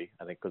convert early,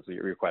 I think, was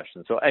your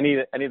question. So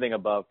anything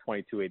above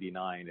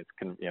 22.89, it's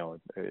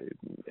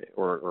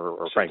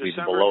or frankly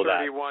December below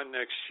 31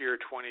 next year,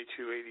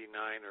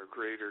 22.89 or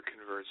greater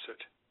converts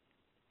it.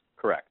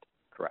 Correct.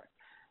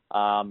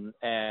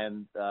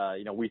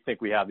 We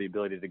think we have the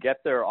ability to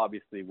get there.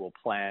 Obviously, we'll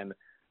plan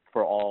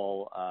for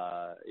all,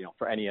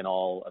 for any and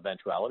all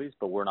eventualities,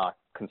 but we're not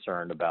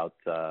concerned about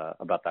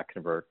that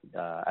convert.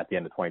 At the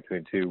end of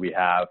 2022, we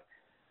have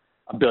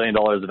 $1 billion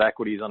of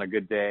equities on a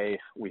good day.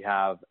 We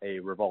have a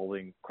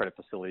revolving credit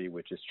facility,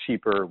 which is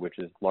cheaper, which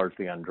is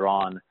largely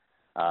undrawn.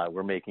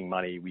 We're making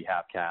money. We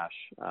have cash.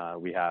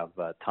 We have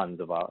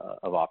tons of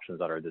options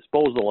at our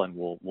disposal, and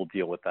we'll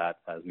deal with that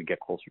as we get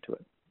closer to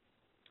it.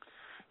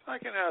 I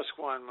can ask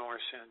one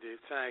more, Sandeep.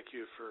 Thank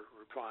you for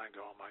replying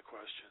to all my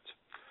questions.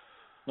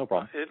 No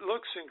problem. It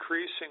looks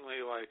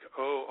increasingly like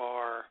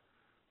OR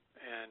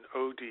and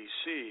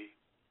ODC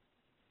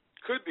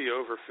could be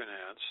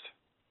overfinanced.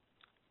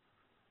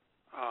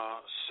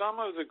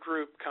 Some of the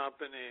group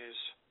companies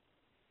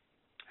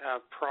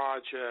have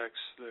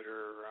projects that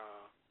are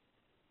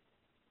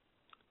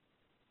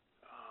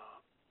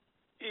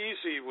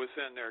easy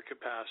within their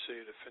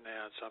capacity to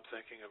finance. I'm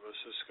thinking of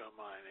Osisko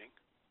Mining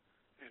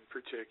in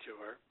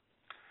particular.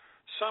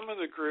 Some of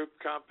the group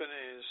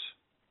companies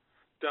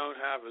don't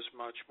have as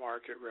much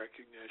market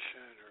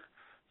recognition, or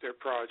their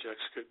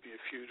projects could be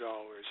a few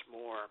dollars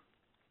more.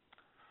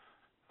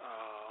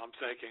 I'm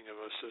thinking of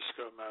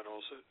Osisko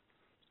Metals at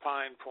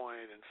Pine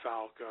Point and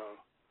Falco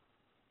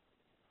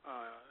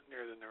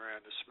near the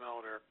Noranda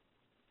smelter.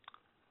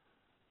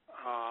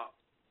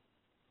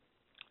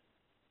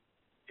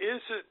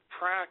 Is it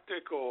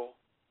practical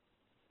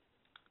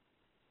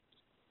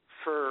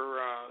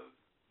for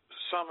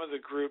some of the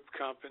group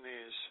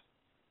companies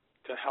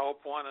to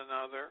help one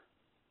another?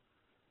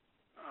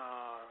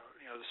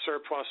 The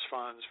surplus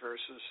funds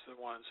versus the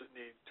ones that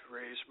need to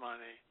raise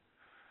money.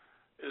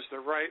 Is the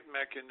right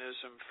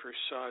mechanism for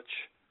such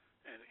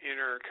an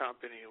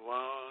intercompany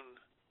loan?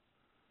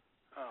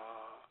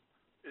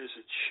 Is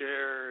it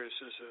shares?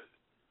 Is it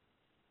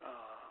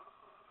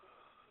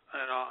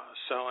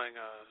selling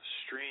a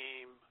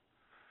stream?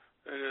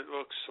 It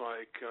looks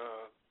like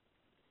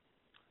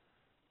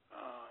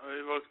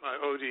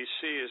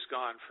ODC has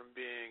gone from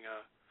being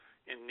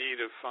in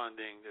need of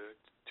funding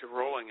to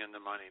rolling in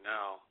the money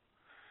now,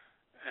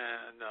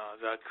 and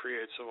that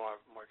creates a lot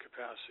more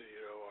capacity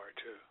at OR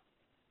too.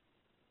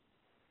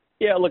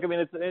 Yeah, look, I mean,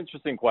 it's an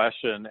interesting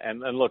question, and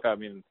look, I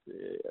mean,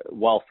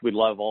 whilst we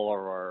love all of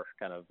our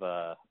kind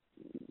of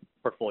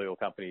portfolio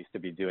companies to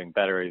be doing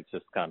better, it's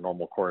just kind of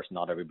normal course.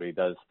 Not everybody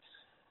does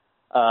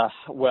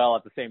well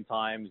at the same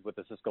time. With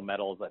the Osisko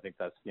Metals, I think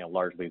that's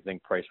largely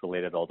zinc price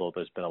related, although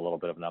there's been a little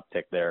bit of an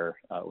uptick there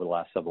over the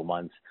last several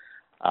months.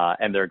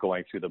 And they're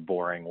going through the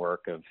boring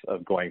work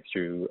of going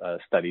through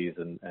studies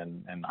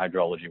and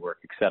hydrology work,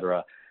 et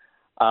cetera.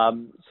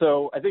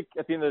 So I think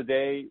at the end of the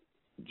day,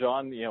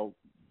 John,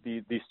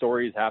 these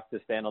stories have to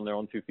stand on their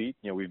own 2 feet.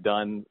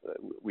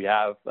 We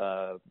have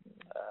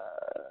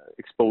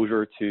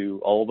exposure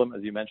to all of them,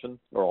 as you mentioned,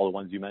 or all the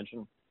ones you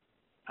mentioned.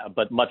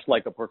 But much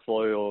like a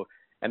portfolio,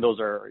 and those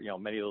are,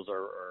 many of those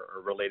are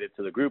related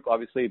to the group,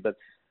 obviously, but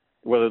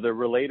whether they're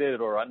related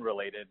or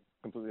unrelated,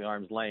 completely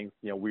arm's length,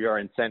 we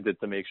are incented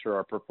to make sure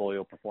our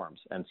portfolio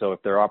performs. And so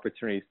if there are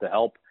opportunities to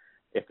help,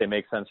 if they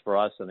make sense for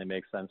us and they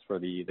make sense for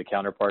the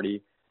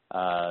counterparty,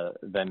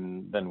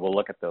 then we'll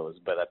look at those.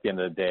 But at the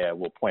end of the day, I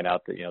will point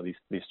out that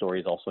these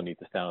stories also need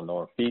to stand on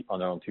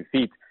their own 2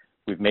 feet.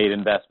 We've made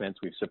investments,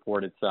 we've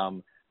supported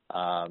some.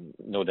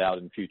 No doubt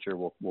in future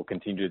we'll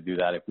continue to do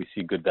that if we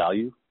see good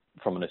value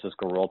from an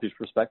Osisko Royalties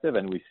perspective,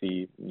 and we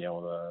see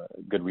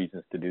good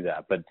reasons to do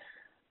that. But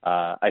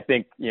I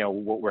think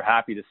what we're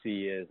happy to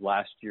see is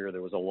last year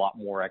there was a lot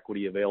more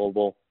equity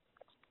available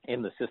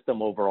in the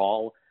system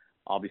overall.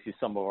 Obviously,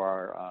 some of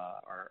our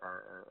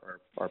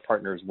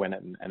partners went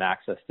and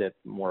accessed it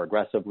more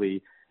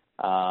aggressively,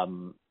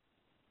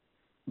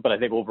 but I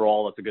think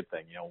overall that's a good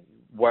thing.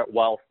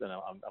 Whilst, and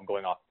I'm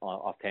going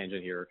off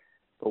tangent here,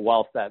 but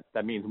whilst that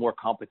means more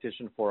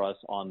competition for us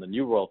on the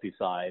new royalty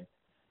side,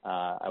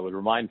 I would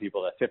remind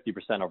people that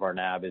 50% of our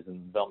NAV is in the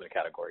development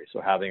category. So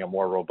having a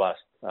more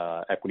robust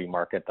equity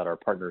market that our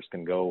partners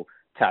can go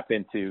tap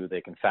into, they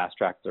can fast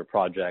track their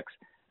projects.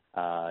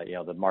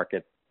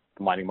 The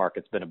mining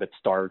market's been a bit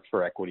starved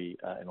for equity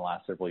in the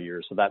last several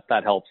years, so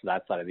that helps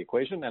that side of the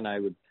equation. And I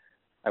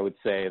would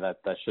say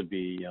that should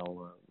be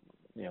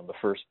the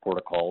first port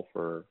of call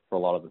for a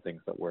lot of the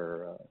things that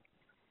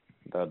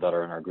that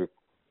are in our group,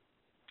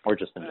 or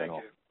just in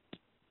general. You.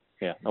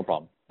 Yeah, no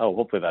problem. Oh,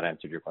 hopefully that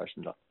answered your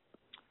question, John.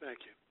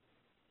 Thank you.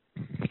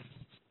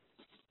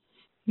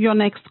 Your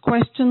next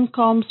question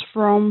comes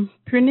from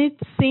Puneet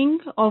Singh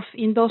of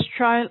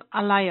Industrial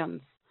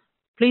Alliance.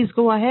 Please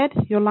go ahead.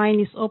 Your line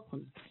is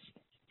open.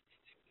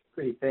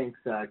 Great, thanks.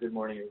 Good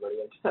morning,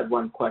 everybody. I just had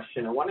one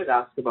question. I wanted to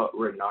ask about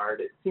Renard.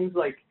 It seems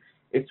like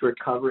it's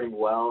recovering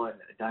well, and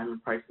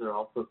diamond prices are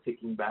also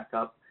ticking back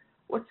up.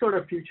 What sort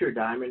of future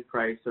diamond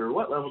price, or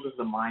what level does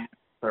the mine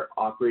start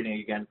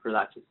operating again for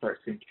that to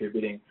start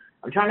contributing?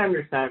 I'm trying to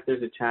understand if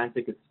there's a chance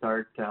it could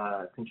start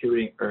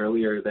contributing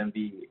earlier than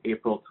the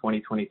April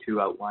 2022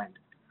 outlined.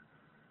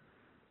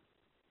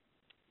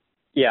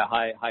 Yeah,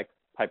 hi,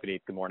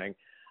 Puneet. Good morning.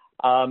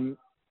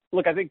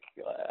 Look, I think,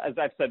 as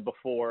I've said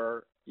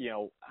before,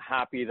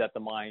 happy that the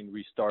mine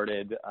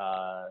restarted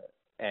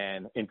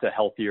and into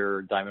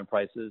healthier diamond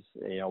prices.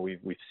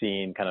 We've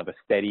seen kind of a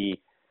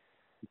steady,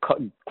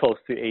 close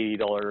to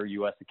 $80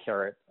 US a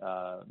carat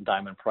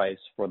diamond price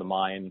for the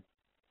mine.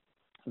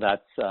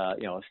 That's a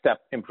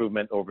step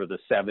improvement over the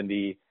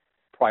 70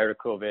 prior to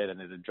COVID,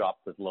 and it had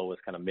dropped as low as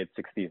kind of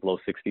mid-60s, low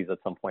 60s at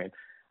some point.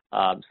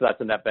 So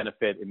that's a net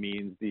benefit. It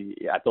means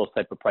at those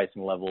type of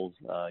pricing levels,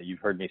 you've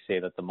heard me say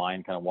that the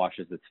mine kind of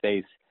washes its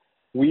face.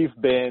 We've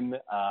been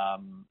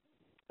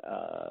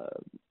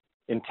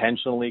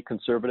intentionally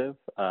conservative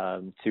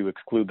to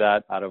exclude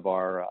that out of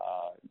our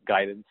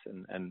guidance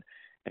and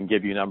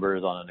give you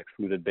numbers on an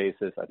excluded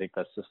basis. I think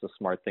that's just a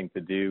smart thing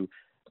to do,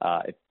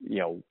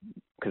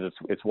 because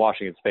it's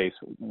washing its face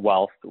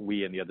whilst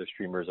we and the other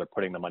streamers are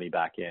putting the money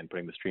back in,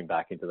 putting the stream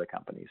back into the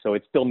company. So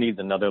it still needs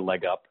another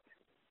leg up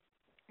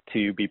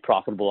to be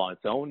profitable on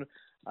its own.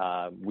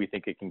 We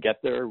think it can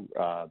get there,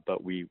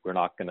 but we're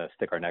not going to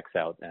stick our necks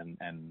out and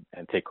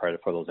take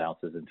credit for those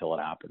ounces until it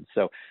happens.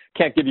 So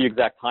can't give you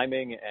exact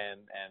timing,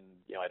 and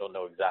I don't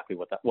know exactly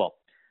what that. Well,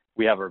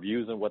 we have our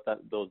views on what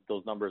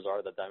those numbers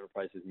are that diamond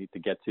prices need to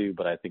get to,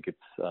 but I think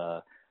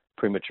it's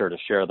premature to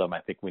share them.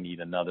 I think we need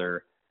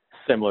another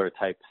similar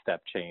type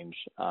step change,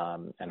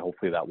 and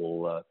hopefully that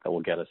will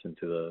get us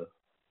into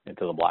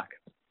the black.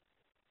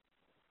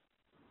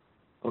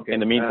 Okay.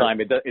 In the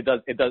meantime, it does.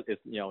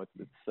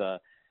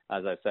 It's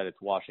as I said, it's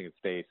washing its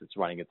face. It's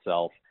running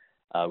itself.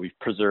 We've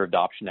preserved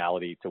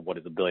optionality to what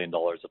is $1 billion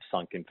of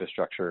sunk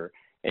infrastructure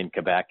in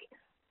Quebec,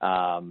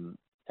 and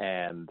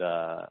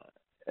I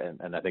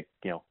think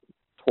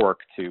torque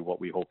to what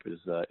we hope is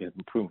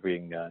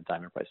improving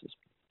diamond prices.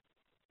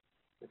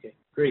 Okay,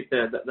 great.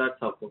 That's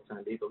helpful,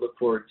 Sandeep. I look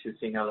forward to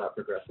seeing how that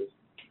progresses.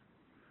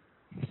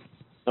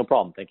 No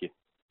problem. Thank you.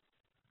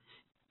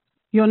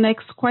 Your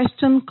next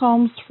question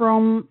comes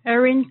from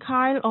Erin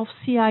Kyle of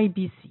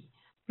CIBC.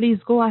 Please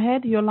go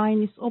ahead. Your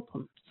line is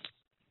open.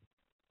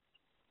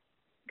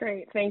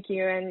 Great. Thank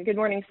you. And good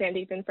morning,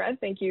 Sandeep and Fred.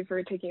 Thank you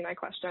for taking my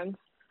questions.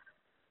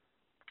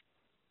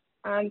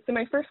 So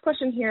my first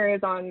question here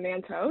is on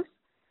Mantos.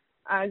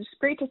 Just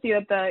great to see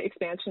that the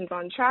expansion's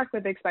on track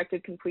with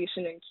expected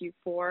completion in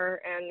Q4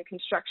 and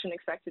construction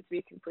expected to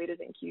be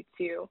completed in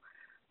Q2.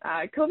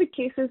 COVID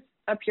cases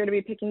appear to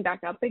be picking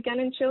back up again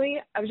in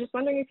Chile. I was just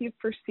wondering if you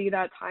foresee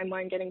that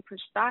timeline getting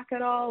pushed back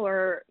at all,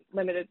 or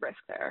limited risk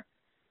there.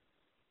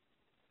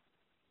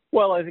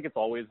 Well, I think it's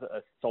always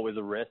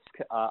a risk.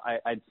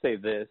 I'd say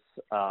this,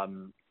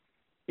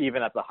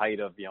 even at the height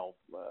of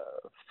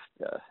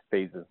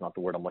phases, not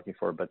the word I'm looking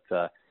for, but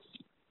the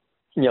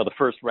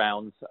first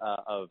rounds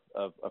of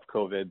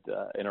COVID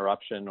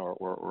interruption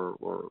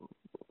or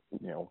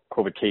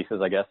COVID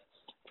cases, I guess,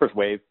 first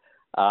wave,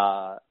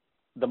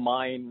 the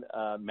mine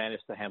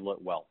managed to handle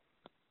it well.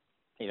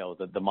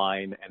 The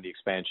mine and the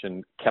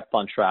expansion kept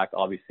on track.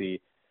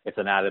 Obviously, it's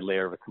an added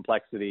layer of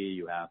complexity.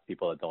 You have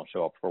people that don't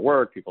show up for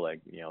work, people that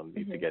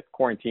need to get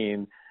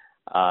quarantined.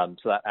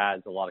 So that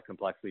adds a lot of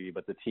complexity.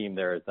 But the team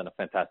there has done a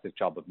fantastic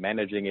job of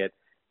managing it,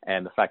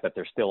 and the fact that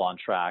they're still on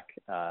track,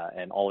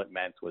 and all it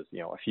meant was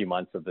a few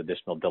months of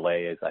additional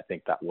delay. I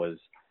think that was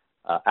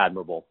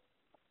admirable.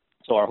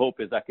 So our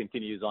hope is that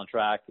continues on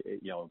track.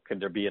 Can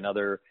there be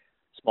another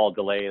small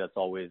delay? That's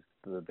always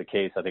the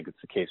case. I think it's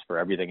the case for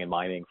everything in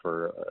mining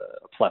for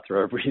a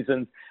plethora of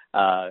reasons,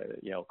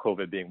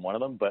 COVID being one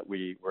of them. But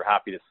we're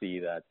happy to see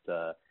that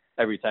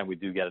every time we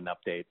do get an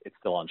update, it's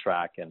still on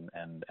track, and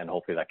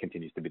hopefully that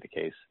continues to be the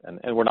case. And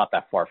we're not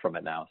that far from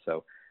it now,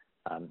 so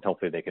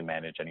hopefully they can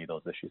manage any of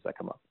those issues that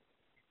come up.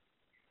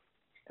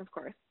 Of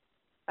course.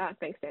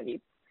 Thanks,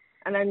 Sandeep.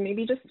 And then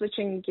maybe just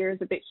switching gears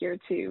a bit here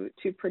to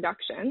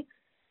production.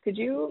 Could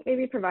you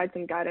maybe provide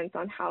some guidance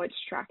on how it's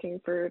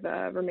tracking for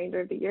the remainder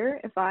of the year?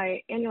 If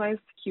I annualize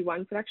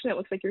Q1 production, it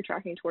looks like you're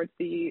tracking towards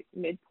the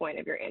midpoint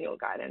of your annual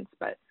guidance.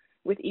 But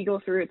with Eagle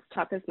through its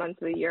toughest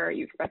months of the year, are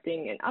you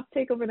expecting an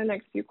uptake over the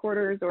next few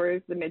quarters, or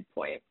is the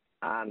midpoint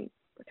kind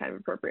of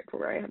appropriate for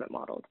where I have it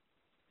modeled?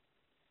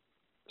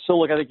 So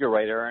look, I think you're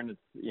right, Aaron. It's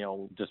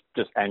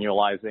just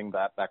annualizing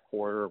that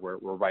quarter.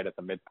 We're right at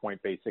the midpoint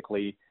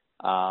basically.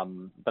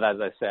 But as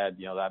I said,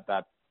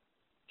 that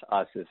to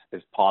us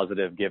is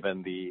positive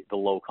given the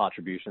low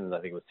contributions. I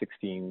think it was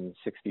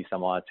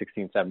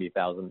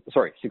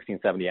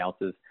 1670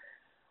 ounces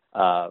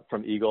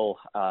from Eagle.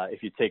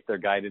 If you take their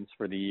guidance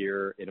for the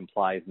year, it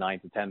implies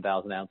 9,000 to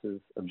 10,000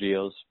 ounces of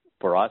GEOs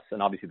for us.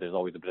 And obviously there's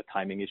always a bit of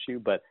timing issue,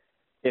 but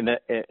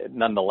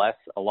nonetheless,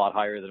 a lot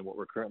higher than what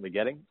we're currently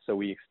getting. So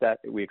we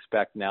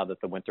expect now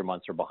that the winter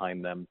months are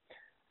behind them,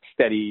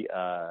 steady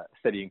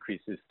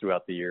increases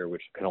throughout the year,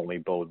 which can only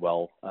bode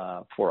well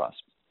for us.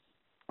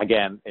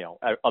 Again,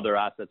 other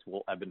assets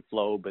will ebb and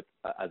flow, but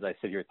as I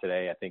sit here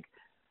today, I think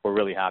we're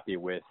really happy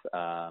with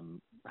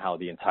how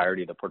the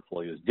entirety of the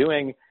portfolio is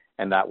doing,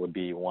 and that would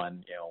be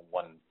one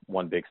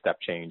big step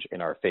change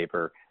in our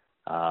favor.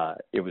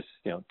 It was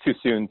too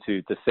soon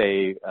to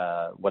say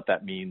what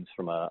that means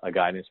from a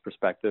guidance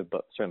perspective,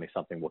 but certainly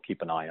something we'll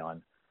keep an eye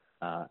on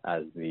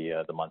as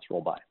the months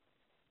roll by.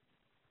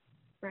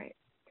 Right.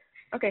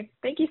 Okay.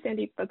 Thank you,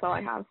 Sandeep. That's all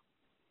I have.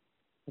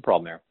 No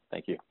problem, Aaron.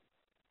 Thank you.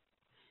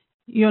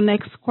 Your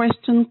next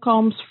question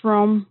comes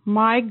from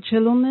Mike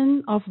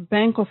Jalonen of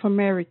Bank of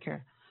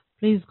America.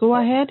 Please go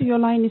ahead. Your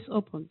line is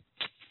open.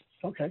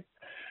 Okay.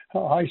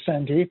 Hi,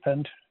 Sandeep.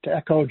 And to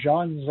echo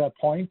John's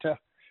point,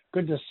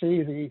 good to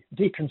see the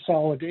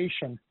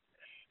deconsolidation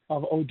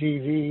of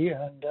ODV.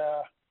 And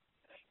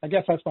I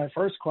guess that's my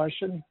first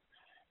question.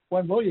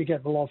 When will you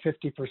get below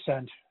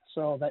 50%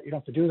 so that you don't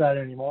have to do that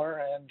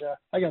anymore? And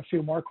I got a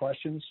few more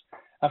questions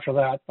after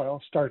that, but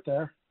I'll start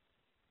there.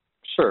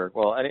 Sure.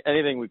 Well,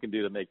 anything we can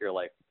do to make your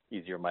life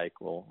easier, Mike,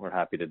 we're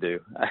happy to do.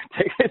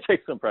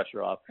 Take some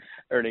pressure off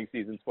earnings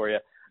seasons for you.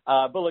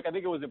 But look, I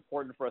think it was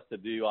important for us to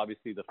do.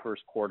 Obviously, the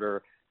first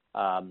quarter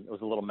it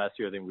was a little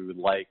messier than we would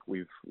like.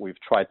 We've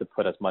tried to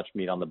put as much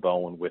meat on the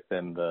bone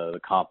within the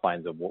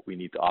confines of what we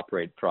need to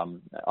operate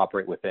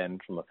within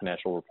from a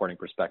financial reporting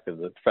perspective.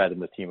 The Fred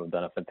and the team have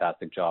done a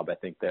fantastic job, I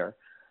think, there.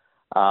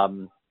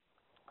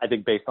 I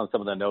think based on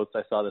some of the notes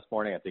I saw this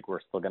morning, I think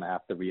we're still going to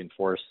have to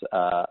reinforce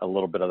a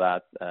little bit of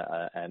that,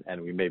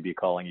 and we may be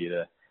calling you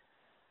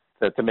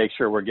to make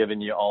sure we're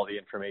giving you all the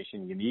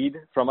information you need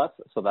from us.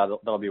 So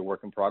that'll be a work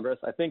in progress.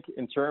 I think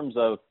in terms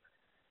of,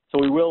 so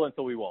we will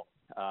until we won't.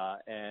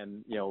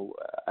 And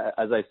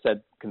as I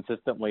said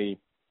consistently,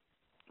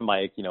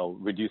 Mike,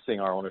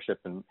 reducing our ownership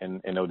in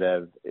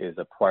ODEV is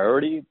a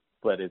priority,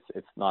 but it's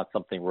not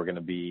something we're going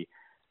to be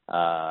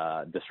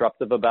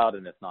disruptive about,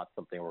 and it's not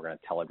something we're going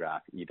to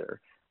telegraph either.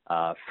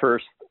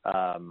 First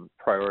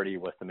priority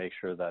was to make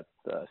sure that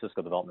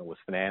Cisco Development was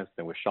financed,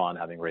 and with Sean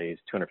having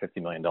raised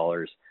 $250 million,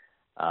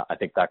 I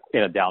think that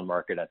in a down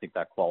market, I think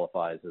that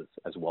qualifies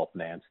as well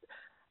financed.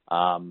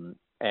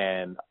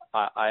 And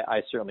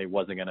I certainly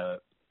wasn't going to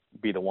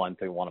be the one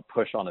to want to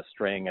push on a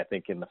string. I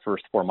think in the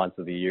first 4 months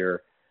of the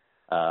year,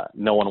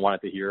 no one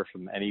wanted to hear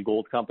from any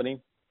gold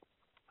company.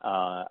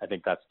 I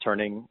think that's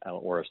turning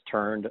or has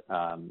turned.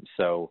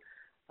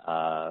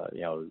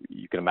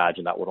 You can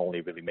imagine that would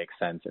only really make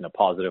sense in a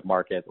positive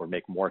market, or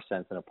make more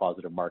sense in a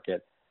positive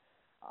market.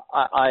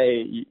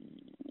 I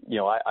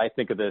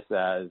think of this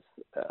as,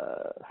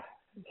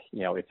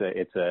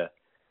 it's a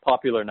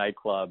popular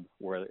nightclub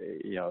where,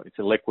 it's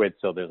a liquid,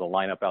 so there's a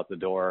lineup out the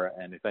door,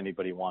 and if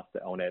anybody wants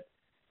to own it,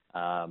 they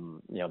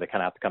kind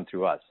of have to come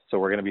through us. So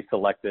we're going to be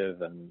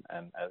selective and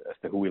as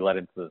to who we let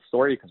into the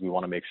story, because we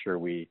want to make sure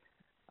we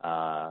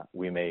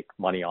make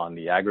money on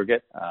the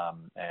aggregate,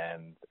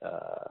 and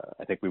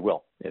I think we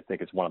will. I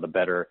think it's one of the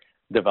better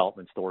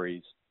development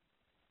stories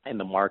in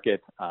the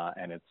market,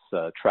 and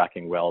it's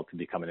tracking well to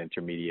become an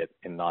intermediate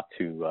in not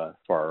too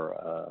far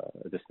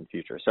a distant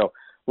future. So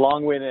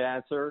long-winded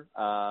answer.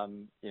 I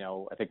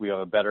think we have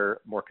a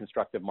better, more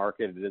constructive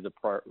market. It is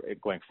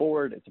going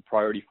forward. It's a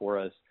priority for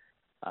us,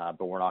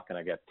 but we're not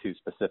going to get too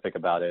specific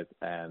about it,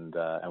 and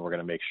we're going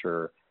to make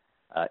sure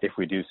if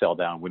we do sell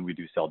down, when we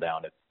do sell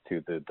down, it's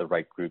to the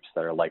right groups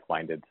that are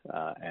like-minded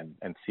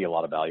and see a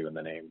lot of value in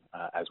the name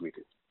as we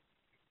do.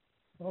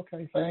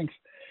 Okay, thanks.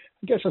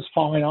 I guess just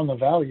following on the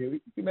value,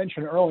 you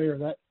mentioned earlier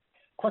that,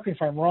 correct me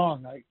if I'm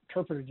wrong, I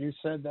interpreted you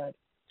said that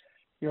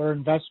your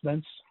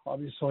investments,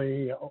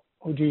 obviously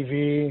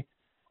ODV,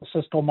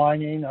 Osisko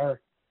Mining,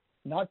 are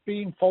not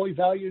being fully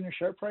valued in the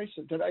share price.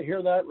 Did I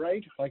hear that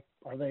right? Like,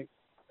 are they,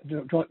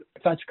 if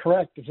that's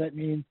correct, does that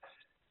mean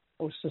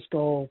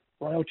Osisko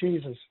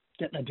Royalties is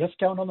getting a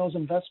discount on those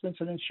investments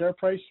in its share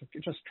price?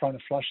 You're just trying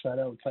to flush that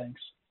out. Thanks.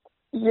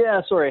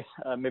 Yeah, sorry.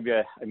 Maybe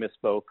I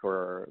misspoke,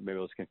 or maybe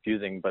it was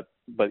confusing, but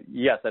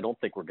yes, I don't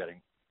think we're getting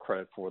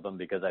credit for them,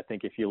 because I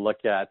think if you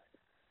look at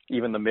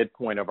even the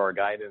midpoint of our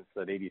guidance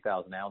at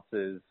 80,000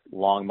 ounces,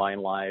 long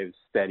mine lives,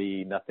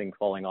 steady, nothing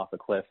falling off a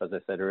cliff, as I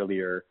said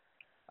earlier,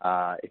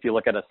 if you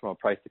look at us from a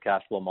price to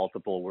cash flow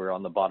multiple, we're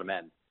on the bottom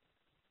end,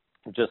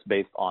 just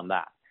based on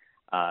that.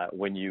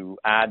 When you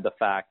add the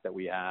fact that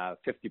we have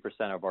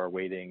 50% of our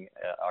weighting,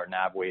 our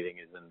NAV weighting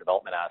is in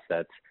development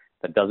assets,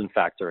 that doesn't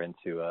factor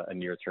into a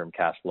near-term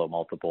cash flow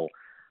multiple.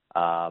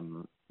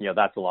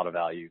 That's a lot of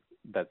value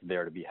that's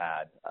there to be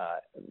had.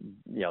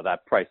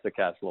 That price to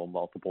cash flow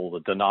multiple,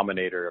 the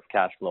denominator of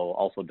cash flow,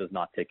 also does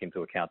not take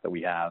into account that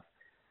we have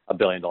 $1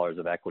 billion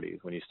of equities.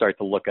 When you start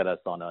to look at us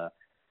on a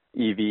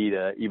EV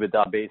to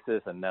EBITDA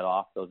basis and net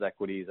off those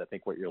equities, I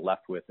think what you're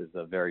left with is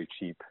a very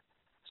cheap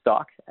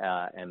stock,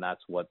 and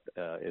that's what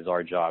is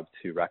our job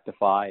to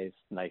rectify. It's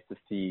nice to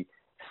see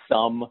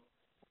some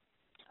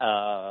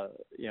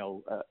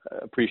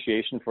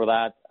appreciation for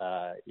that.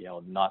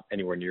 Not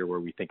anywhere near where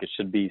we think it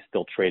should be.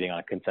 Still trading on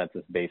a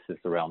consensus basis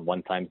around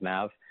 1x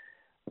NAV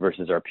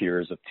versus our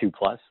peers of 2+.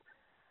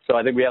 So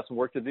I think we have some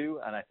work to do,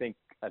 and I think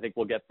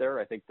we'll get there.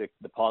 I think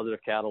the positive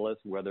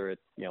catalyst, whether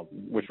it's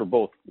which were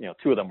both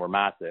two of them were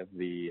massive.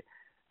 The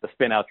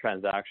spin out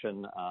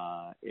transaction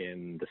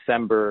in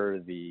December,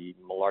 the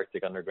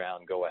Malartic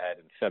Underground go ahead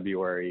in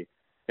February.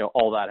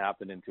 All that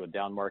happened into a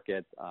down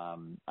market.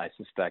 I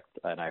suspect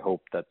and I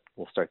hope that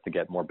we'll start to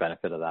get more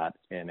benefit of that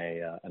in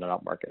an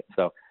up market.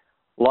 So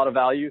a lot of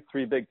value,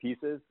 three big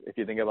pieces. If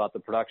you think about the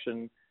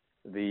production,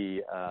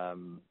 the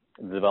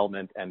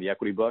development, and the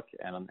equity book,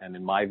 and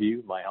in my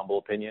view, my humble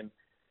opinion,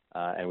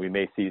 and we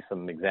may see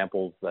some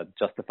examples that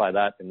justify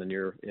that in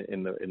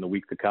the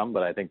week to come.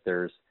 But I think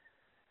there's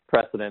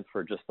precedent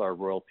for just our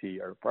royalty,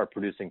 our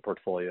producing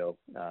portfolio,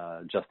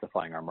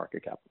 justifying our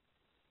market cap.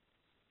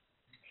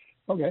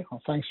 Okay,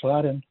 well, thanks for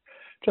that. And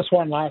just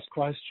one last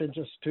question,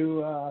 just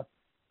to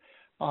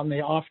on the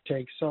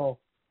offtake. So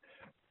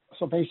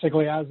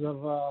basically, as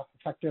of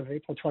effective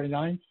April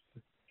 29th,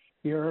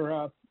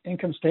 your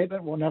income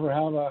statement will never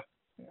have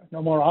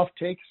no more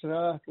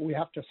offtakes. We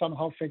have to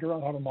somehow figure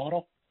out how to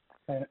model,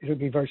 and it'll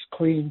be very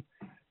clean,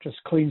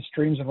 just clean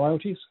streams of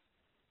royalties.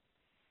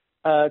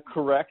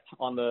 Correct.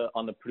 On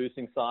the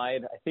producing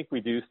side, I think we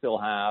do still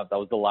have. That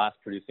was the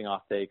last producing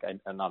offtake.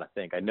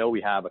 I know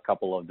we have a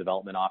couple of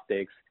development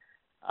offtakes.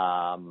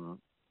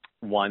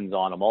 One's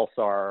on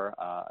Amulsar.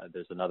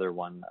 There's another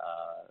one.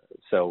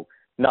 So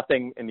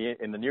nothing in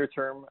the near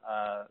term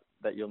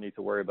that you'll need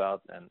to worry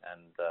about, and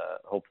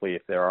hopefully,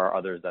 if there are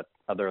others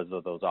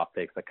of those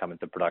offtakes that come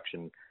into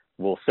production,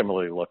 we'll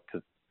similarly look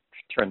to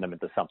turn them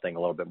into something a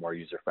little bit more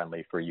user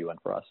friendly for you and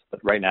for us. But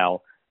right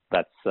now,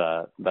 that's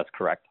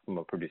correct from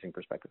a producing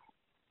perspective.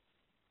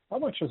 How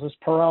much is this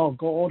Parral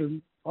gold,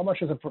 and how much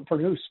does it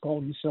produce,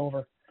 gold and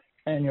silver,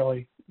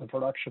 annually, the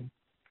production?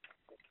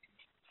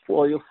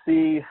 Well, you'll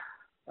see.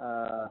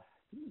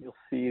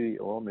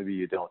 Well, maybe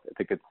you don't. I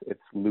think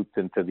it's looped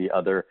into the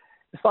other.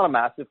 It's not a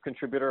massive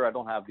contributor. I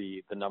don't have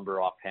the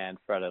number offhand,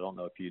 Fred. I don't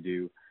know if you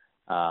do,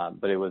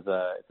 but it's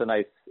a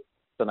nice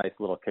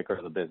little kicker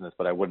to the business.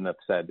 But I wouldn't have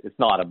said it's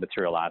not a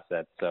material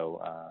asset.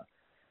 So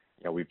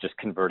we've just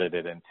converted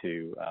it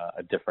into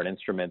a different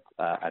instrument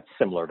at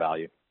similar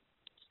value.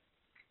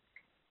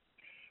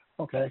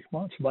 Okay,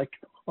 well, it's like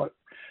what,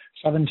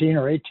 17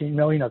 or 18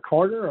 million a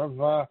quarter of,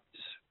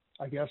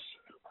 I guess,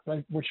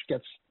 which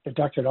gets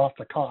deducted off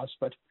the cost.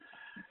 But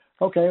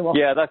okay, well,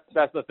 yeah,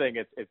 that's the thing.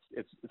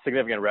 It's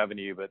significant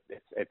revenue, but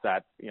it's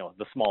at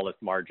the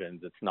smallest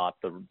margins. It's not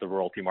the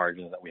royalty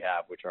margins that we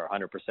have, which are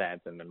 100%,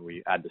 and then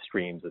we add the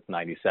streams. It's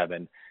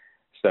 97%.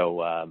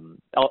 So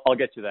I'll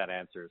get you that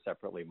answer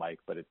separately, Mike.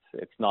 But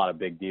it's not a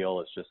big deal.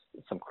 It's just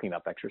some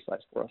cleanup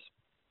exercise for us.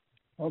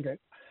 Okay.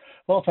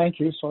 Well, thank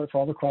you. Sorry for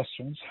all the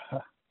questions.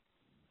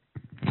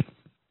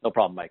 No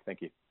problem, Mike.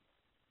 Thank you.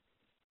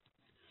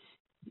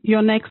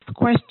 Your next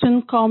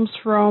question comes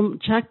from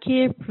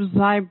Jackie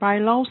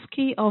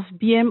Przybylowski of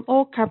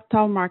BMO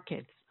Capital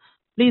Markets.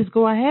 Please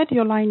go ahead.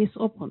 Your line is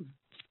open.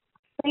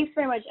 Thanks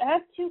very much. I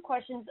have two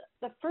questions.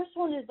 The first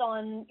one is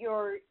on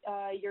your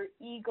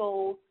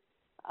Eagle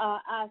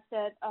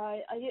asset.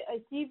 I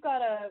see you've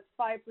got a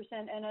 5%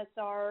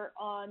 NSR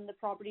on the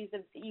properties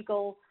of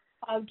Eagle.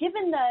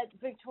 Given that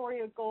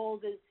Victoria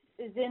Gold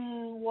is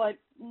in what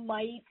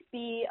might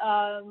be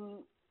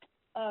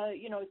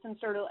some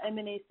sort of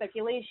M&A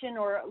speculation,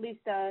 or at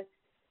least a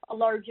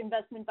large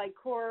investment by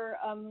Coeur,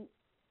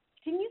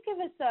 can you give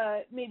us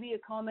maybe a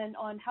comment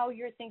on how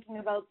you're thinking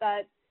about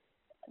that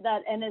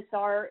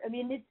NSR? I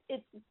mean,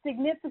 it's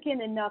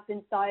significant enough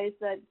in size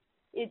that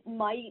it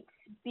might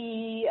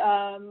be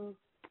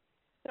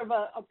sort of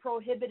a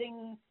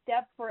prohibiting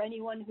step for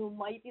anyone who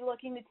might be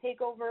looking to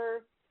take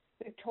over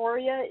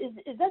Victoria.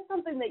 Is that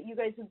something that you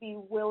guys would be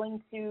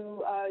willing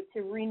to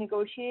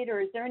renegotiate, or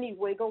is there any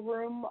wiggle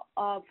room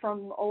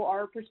from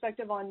OR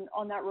perspective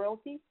on that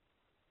royalty?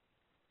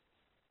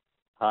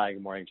 Hi,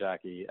 good morning,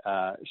 Jackie.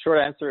 Short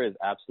answer is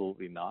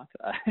absolutely not.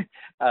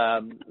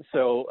 The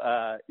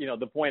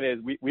point is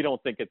we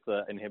don't think it's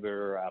an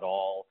inhibitor at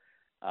all.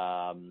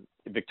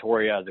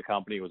 Victoria as a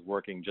company was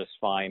working just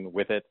fine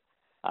with it.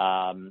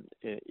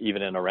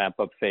 Even in a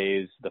ramp-up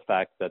phase, the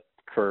fact that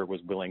Coeur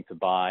was willing to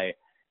buy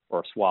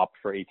or swap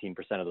for 18%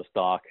 of the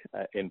stock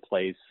in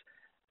place,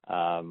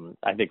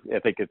 I think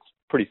it's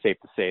pretty safe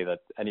to say that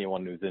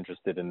anyone who's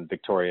interested in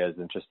Victoria is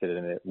interested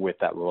in it with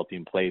that royalty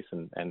in place,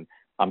 and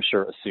I'm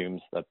sure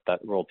assumes that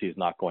royalty is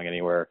not going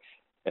anywhere.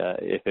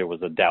 If there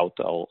was a doubt,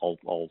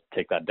 I'll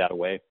take that doubt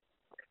away.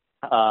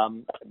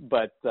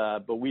 But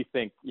we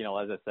think,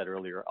 as I said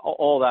earlier,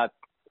 all that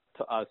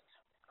to us,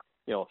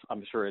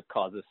 I'm sure it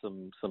causes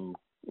some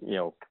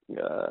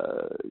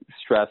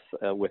stress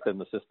within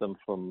the system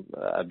from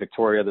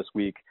Victoria this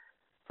week.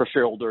 For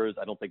shareholders,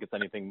 I don't think it's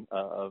anything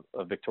of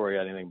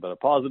Victoria, anything but a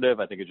positive.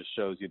 I think it just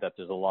shows you that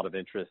there's a lot of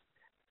interest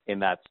in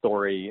that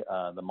story.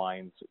 The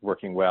mine's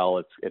working well.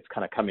 It's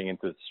kind of coming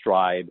into its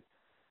stride.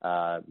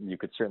 You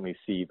could certainly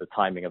see the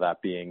timing of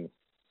that being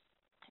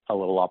a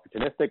little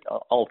opportunistic.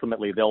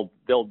 Ultimately,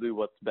 they'll do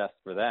what's best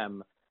for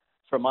them.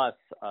 From us,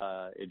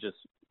 it just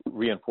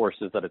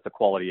reinforces that it's a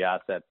quality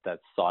asset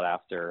that's sought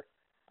after.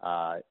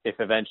 If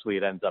eventually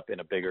it ends up in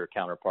a bigger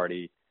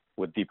counterparty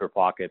with deeper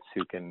pockets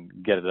who can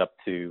get it up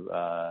to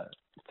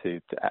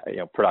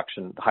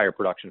production, higher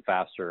production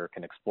faster,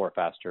 can explore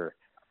faster,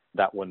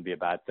 that wouldn't be a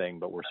bad thing.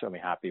 But we're certainly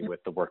happy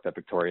with the work that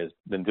Victoria's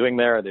been doing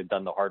there. They've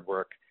done the hard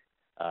work.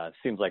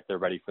 Seems like they're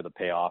ready for the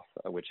payoff,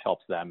 which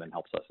helps them and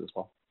helps us as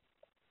well.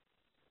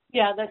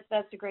 Yeah,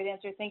 that's a great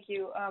answer. Thank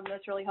you.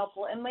 That's really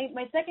helpful. And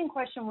my second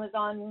question was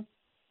on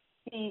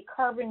the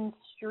carbon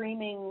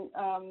streaming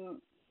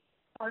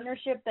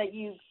partnership that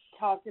you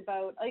talked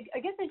about. I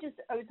guess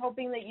I was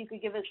hoping that you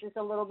could give us just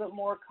a little bit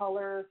more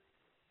color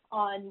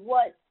on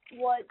what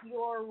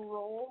your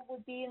role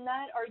would be in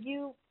that. Are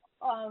you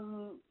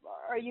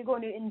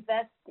going to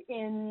invest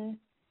in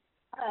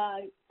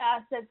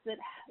assets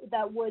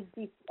that would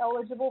be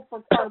eligible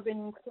for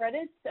carbon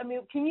credits? I mean,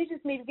 can you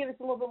just maybe give us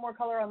a little bit more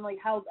color on like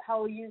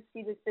how you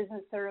see this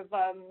business sort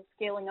of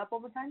scaling up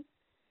over time?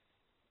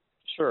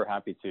 Sure,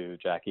 happy to,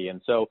 Jackie.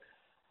 And so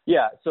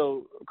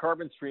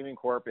Carbon Streaming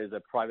Corp is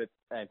a private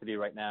entity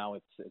right now.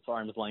 It's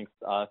arm's length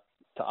to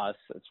us.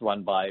 It's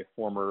run by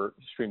former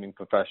streaming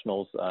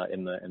professionals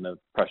in the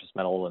precious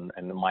metal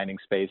and the mining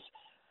space.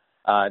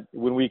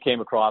 When we came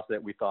across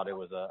it, we thought it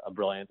was a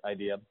brilliant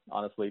idea,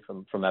 honestly,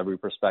 from every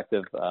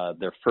perspective.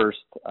 They're first.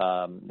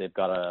 They've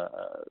got a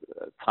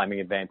timing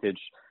advantage,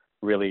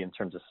 really, in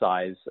terms of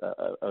size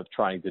of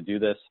trying to do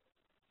this.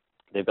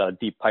 They've got a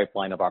deep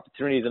pipeline of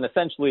opportunities. And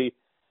essentially,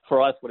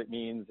 for us, what it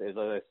means is, as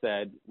I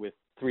said, with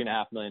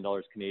 $3.5 million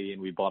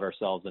Canadian, we bought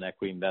ourselves an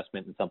equity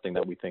investment in something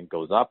that we think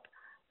goes up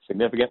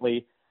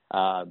significantly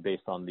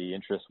based on the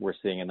interest we're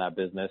seeing in that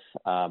business.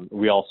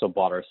 We also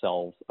bought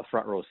ourselves a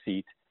front row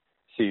seat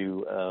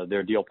to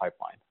their deal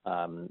pipeline.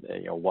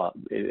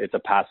 It's a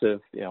passive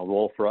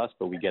role for us,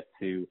 but we get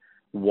to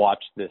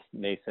watch this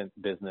nascent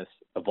business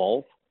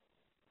evolve.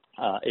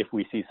 If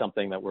we see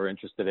something that we're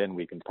interested in,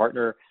 we can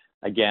partner.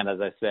 Again, as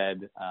I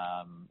said,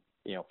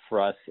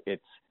 for us,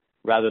 it's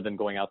rather than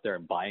going out there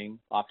and buying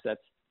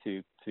offsets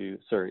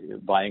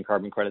buying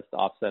carbon credits to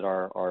offset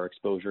our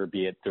exposure,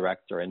 be it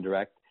direct or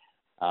indirect,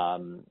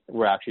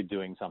 we're actually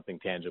doing something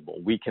tangible.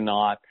 We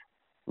cannot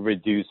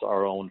reduce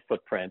our own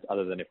footprint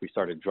other than if we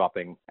started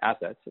dropping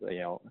assets.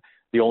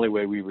 The only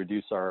way we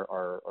reduce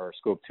our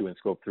scope 2 and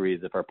scope 3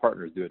 is if our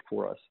partners do it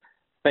for us.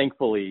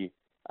 Thankfully,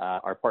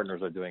 our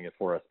partners are doing it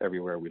for us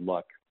everywhere we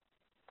look.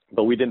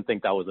 But we didn't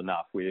think that was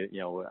enough.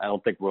 I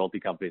don't think royalty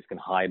companies can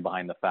hide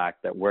behind the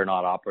fact that we're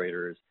not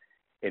operators.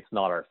 It's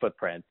not our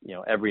footprint.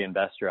 Every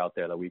investor out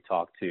there that we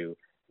talk to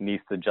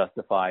needs to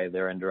justify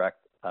their indirect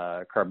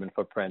carbon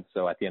footprint.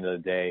 So at the end of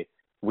the day,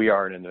 we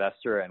are an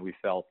investor, and we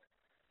felt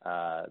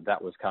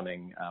that was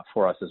coming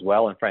for us as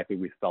well. And frankly,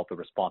 we felt the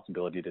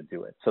responsibility to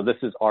do it. So this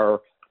is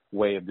our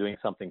way of doing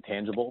something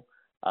tangible.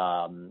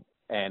 And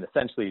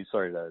essentially,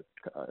 sorry to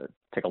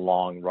take a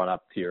long run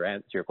up to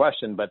your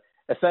question, but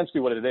essentially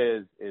what it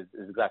is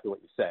exactly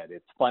what you said.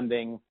 It's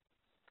funding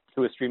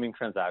through a streaming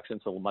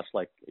transaction, so much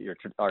like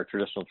our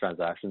traditional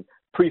transactions,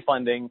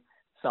 pre-funding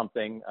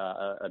something,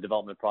 a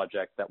development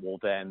project that will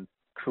then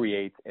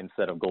create,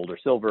 instead of gold or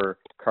silver,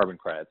 carbon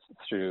credits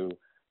through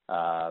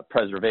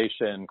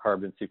preservation,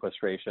 carbon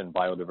sequestration,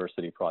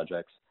 biodiversity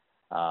projects,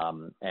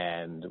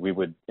 and we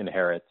would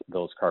inherit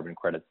those carbon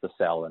credits to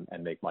sell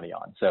and make money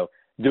on. So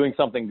doing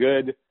something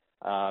good,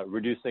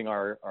 reducing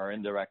our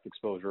indirect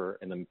exposure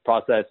in the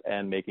process,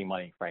 and making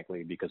money,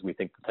 frankly, because we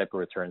think the type of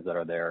returns that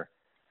are there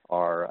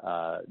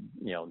are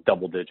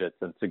double digits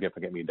and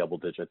significantly double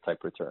digit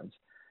type returns.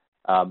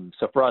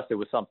 So for us, it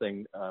was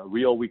something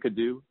real we could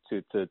do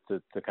to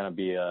kind of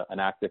be an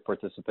active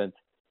participant.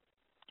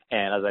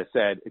 And as I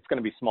said, it's going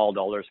to be small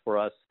dollars for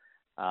us,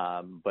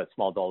 but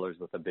small dollars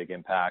with a big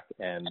impact.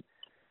 And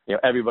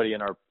everybody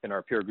in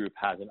our peer group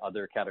has an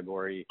other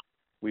category.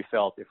 We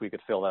felt if we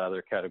could fill that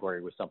other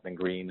category with something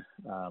green,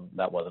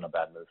 that wasn't a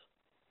bad move.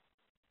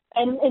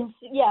 And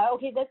yeah,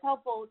 okay, that's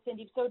helpful,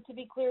 Sandeep. So to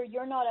be clear,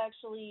 you're not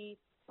actually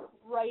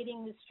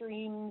writing the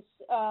streams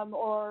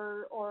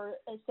or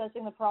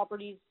assessing the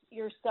properties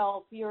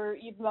yourself.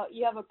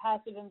 You have a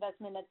passive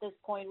investment at this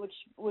point,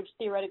 which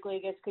theoretically, I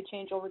guess, could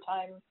change over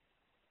time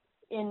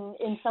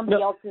in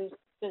somebody else's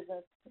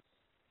business.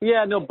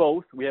 Yeah, no,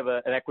 both. We have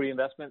an equity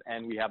investment,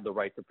 and we have the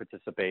right to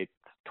participate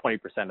 20%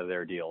 of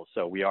their deals.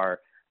 So we are,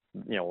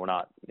 we're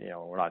not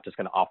just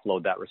going to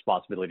offload that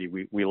responsibility.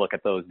 We look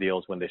at those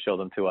deals when they show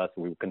them to us.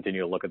 We will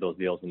continue to look at those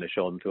deals when they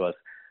show them to us,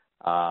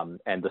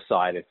 and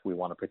decide if we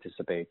want to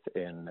participate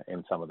in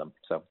some of them.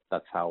 So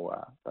that's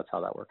how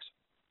that works.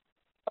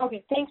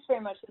 Okay, thanks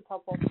very much. That's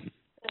helpful.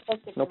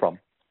 No problem.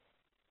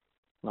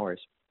 No worries.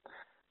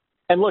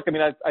 And look, I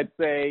mean, I'd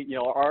say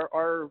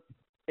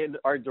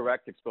our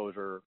direct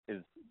exposure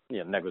is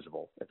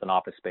negligible. It's an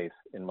office space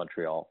in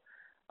Montreal.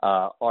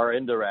 Our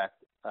indirect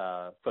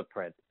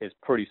footprint is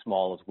pretty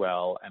small as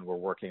well, and we're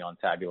working on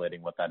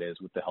tabulating what that is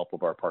with the help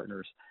of our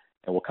partners,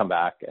 and we'll come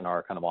back in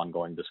our kind of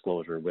ongoing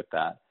disclosure with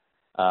that.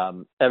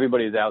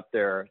 Everybody's out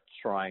there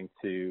trying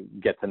to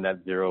get to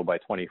net zero by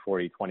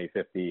 2040,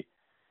 2050.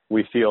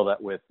 We feel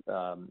that with,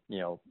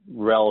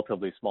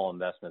 relatively small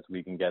investments,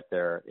 we can get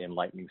there in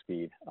lightning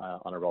speed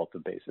on a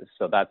relative basis.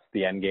 So that's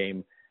the end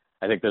game.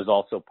 I think there's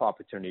also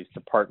opportunities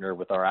to partner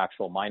with our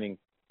actual mining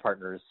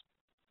partners.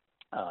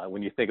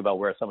 When you think about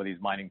where some of these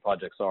mining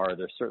projects are,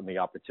 there's certainly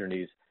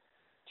opportunities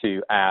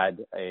to add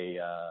a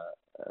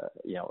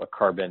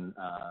carbon,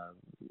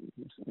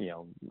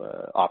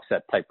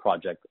 offset type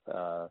project.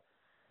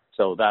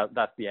 So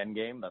that's the end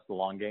game. That's the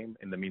long game.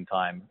 In the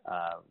meantime,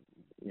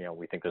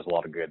 we think there's a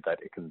lot of good that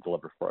it can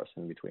deliver for us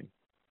in between.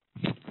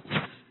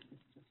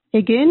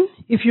 Again,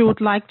 if you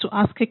would like to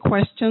ask a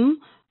question,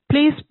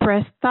 please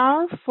press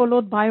star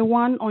followed by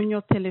 1 on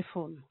your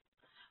téléphone.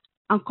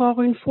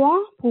 Encore une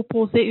fois, pour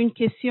poser une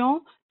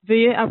question,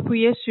 veuillez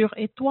appuyer sur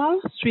étoile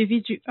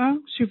suivi du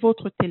 1 sur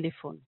votre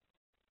téléphone.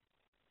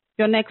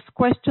 Your next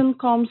question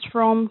comes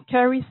from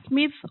Kerry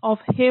Smith of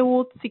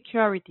Haywood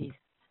Securities.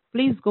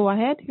 Please go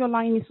ahead. Your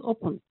line is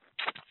open.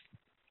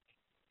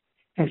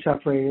 Thanks,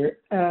 operator.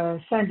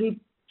 Sandip,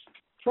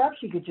 perhaps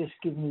you could just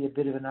give me a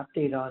bit of an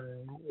update on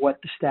what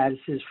the status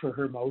is for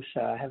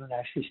Hermosa. I haven't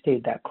actually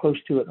stayed that close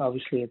to it.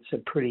 Obviously, it's a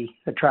pretty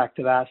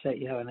attractive asset.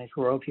 You have a nice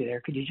royalty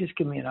there. Could you just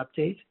give me an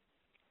update?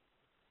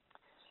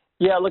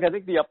 Yeah, look, I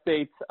think the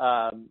update,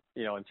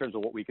 in terms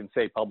of what we can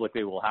say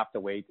publicly, we'll have to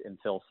wait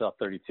until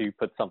South32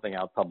 puts something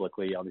out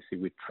publicly. Obviously,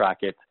 we track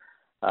it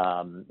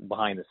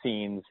behind the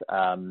scenes.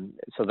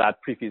 So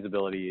that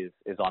pre-feasibility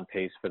is on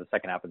pace for the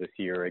second half of this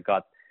year. It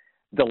got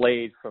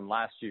delayed from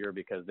last year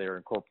because they're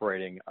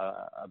incorporating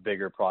a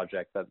bigger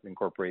project that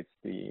incorporates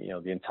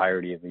the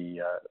entirety of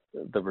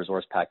the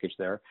resource package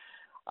there.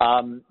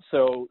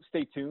 So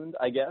stay tuned,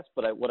 I guess.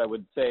 But what I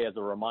would say as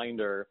a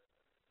reminder,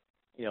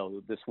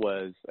 this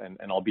was, and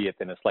albeit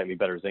in a slightly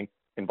better zinc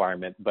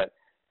environment, but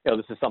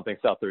this is something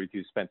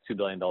South32 spent $2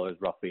 billion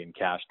roughly in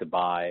cash to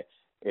buy.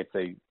 It's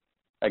a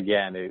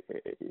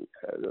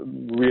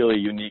really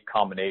unique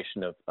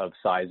combination of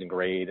size and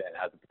grade, and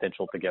has the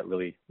potential to get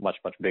really much,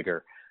 much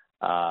bigger,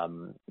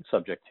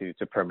 subject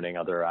to permitting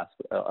other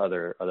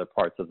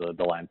parts of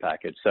the land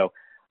package. So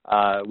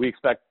we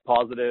expect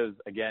positives.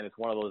 Again, it's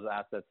one of those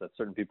assets that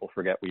certain people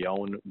forget we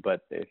own,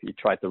 but if you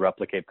tried to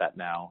replicate that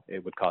now,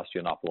 it would cost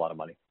you an awful lot of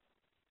money.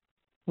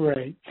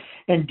 Right.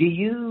 And do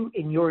you,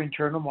 in your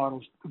internal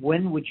models,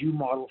 when would you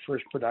model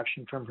first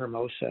production from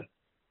Hermosa?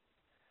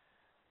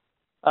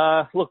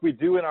 Look, we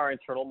do in our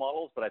internal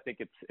models, but I think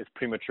it's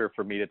premature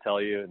for me to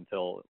tell you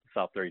until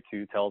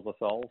South32 tells us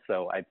all.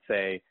 So I'd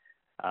say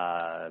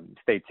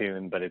stay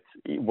tuned, but it's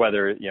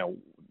whether,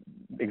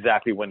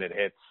 exactly when it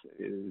hits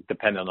is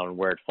dependent on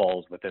where it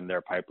falls within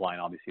their pipeline.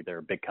 Obviously, they're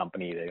a big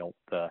company. They don't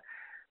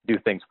do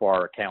things for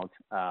our account,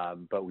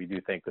 but we do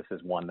think this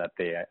is one that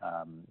they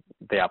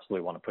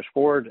absolutely want to push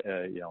forward.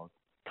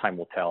 Time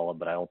will tell,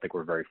 but I don't think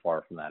we're very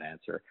far from that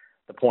answer.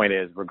 The point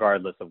is,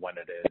 regardless of when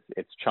it is,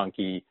 it's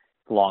chunky,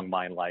 long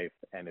mine life,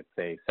 and it's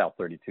a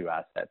South32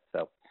 asset.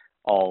 So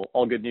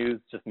all good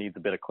news, just needs a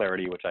bit of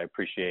clarity, which I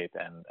appreciate,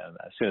 and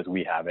as soon as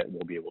we have it,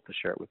 we'll be able to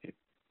share it with you.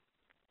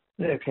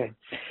 Okay.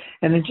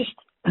 And then just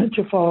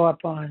to follow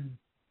up on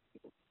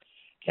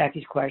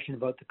Jackie's question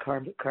about the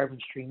Carbon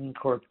Streaming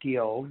Corp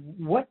deal,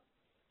 what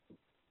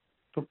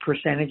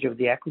percentage of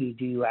the equity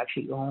do you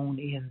actually own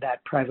in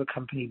that private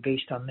company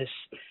based on this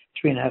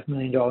 $3.5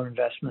 million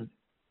investment?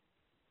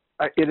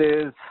 It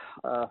is,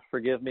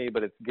 forgive me,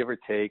 but it's give or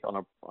take on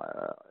a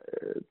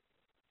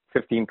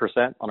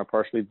 15% on a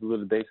partially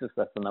diluted basis.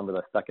 That's the number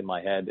that's stuck in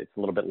my head. It's a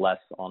little bit less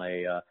on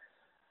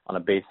a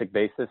basic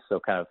basis, so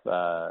kind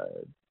of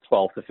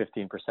 12 to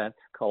 15%,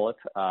 call it.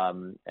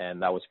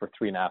 And that was for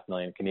 3.5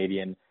 million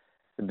Canadian.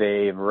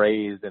 They've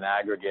raised an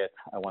aggregate,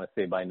 I want to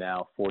say by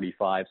now,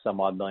 $45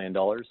 some odd million.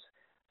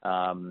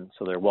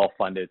 So they're well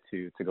funded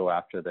to go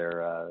after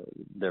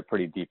their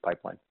pretty deep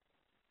pipeline.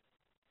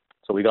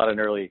 So we got in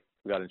early,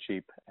 we got in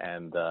cheap,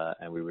 and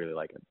we really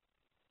like it.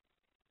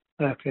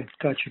 Okay,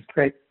 gotcha.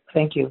 Great.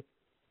 Thank you.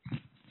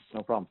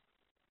 No problem.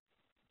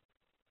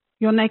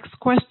 Your next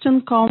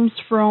question comes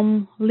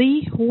from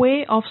Lee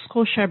Hui of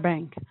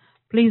Scotiabank.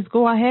 Please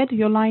go ahead.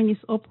 Your line is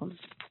open.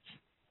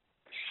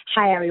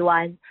 Hi,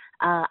 everyone.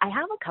 I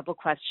have a couple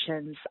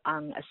questions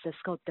on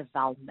Osisko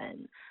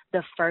development.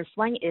 The first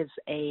one is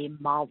a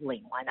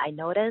modeling one. I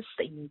noticed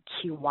in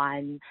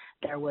Q1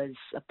 there was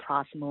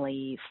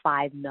approximately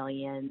 $5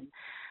 million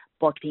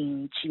booked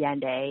in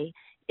G&A.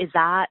 Is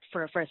that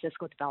for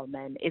Osisko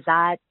development? Is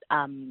that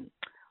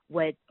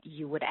what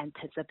you would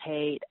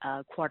anticipate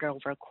quarter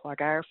over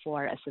quarter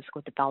for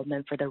Osisko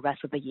development for the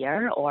rest of the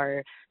year,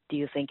 or do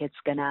you think it's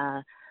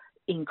gonna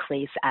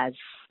increase as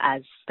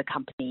the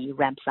company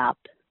ramps up?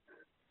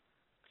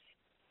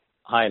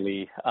 Hi,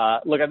 Lee.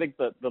 Look, I think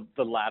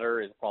the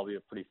latter is probably a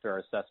pretty fair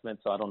assessment.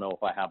 So I don't know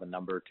if I have a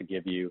number to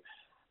give you.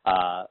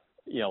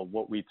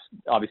 What we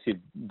obviously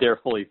they're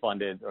fully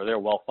funded, or they're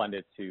well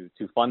funded to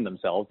fund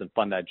themselves and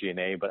fund that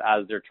G&A. But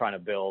as they're trying to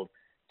build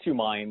 2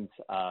 mines,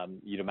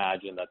 you'd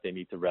imagine that they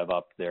need to rev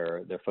up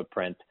their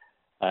footprint.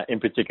 in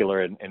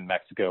particular in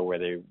Mexico, where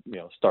they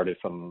started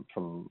from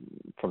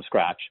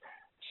scratch.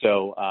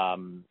 So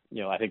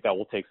I think that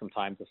will take some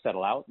time to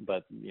settle out,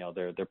 but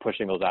they're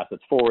pushing those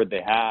assets forward.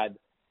 They had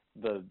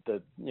a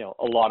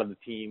lot of the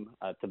team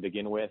to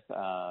begin with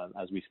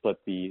as we split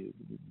the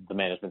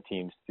management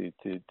teams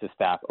to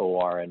staff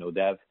OR and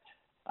ODEV.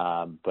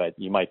 But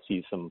you might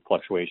see some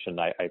fluctuation.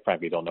 I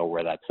frankly don't know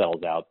where that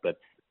settles out, but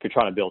if you're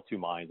trying to build two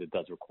mines, it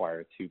does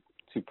require two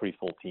pretty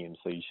full teams,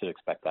 so you should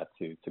expect that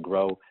to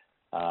grow.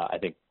 I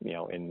think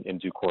in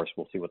due course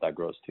we'll see what that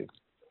grows to.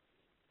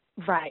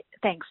 Right.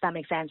 Thanks. That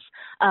makes sense.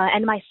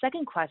 And my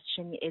second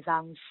question is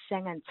on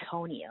San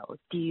Antonio.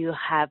 Do you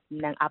have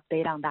an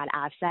update on that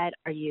asset?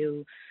 Are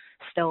you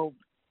still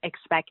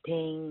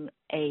expecting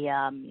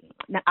an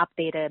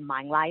updated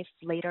mine life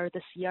later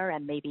this year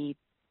and maybe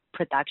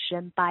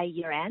production by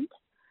year end?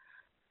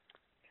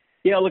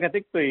 Yeah, look, I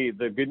think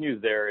the good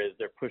news there is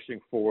they're pushing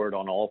forward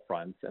on all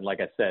fronts. And like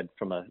I said,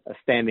 from a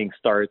standing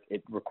start,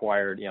 it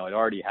required, it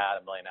already had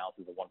 1 million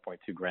ounces of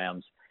 1.2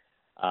 grams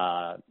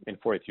in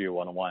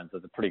 43-101. So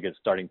it's a pretty good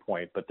starting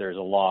point, but there's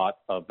a lot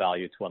of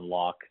value to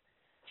unlock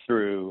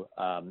through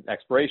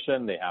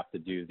exploration. They have to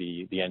do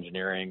the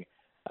engineering.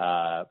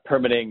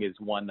 Permitting is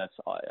one that's,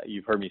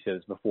 you've heard me say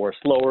this before,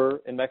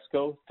 slower in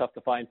Mexico. It's tough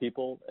to find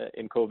people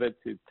in COVID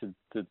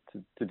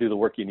to do the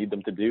work you need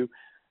them to do.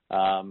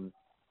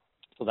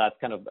 So that's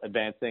kind of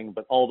advancing,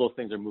 but all those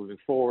things are moving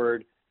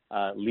forward,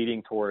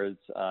 leading towards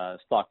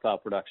stockpile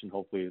production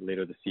hopefully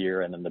later this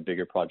year, and then the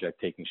bigger project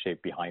taking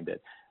shape behind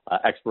it.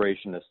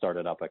 Exploration has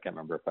started up. I can't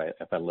remember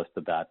if I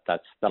listed that.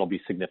 That'll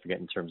be significant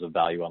in terms of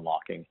value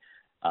unlocking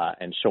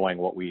and showing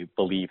what we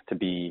believe to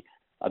be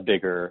a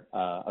bigger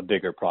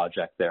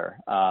project there.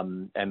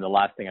 And the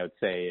last thing I would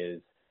say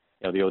is,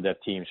 the ODEV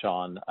team,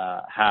 Sean,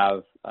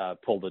 have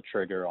pulled the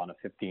trigger on a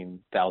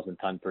 15,000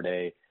 ton per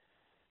day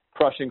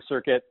crushing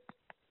circuit.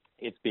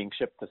 It's being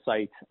shipped to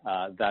site.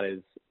 That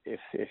is,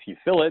 if you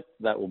fill it,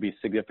 that will be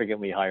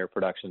significantly higher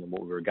production than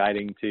what we were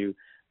guiding to.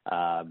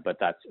 But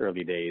that's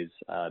early days.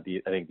 I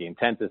think the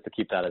intent is to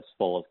keep that as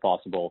full as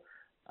possible,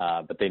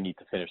 but they need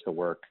to finish the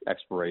work,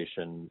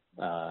 exploration,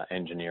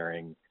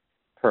 engineering,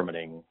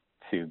 permitting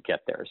to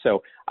get there.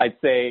 So I'd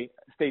say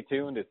stay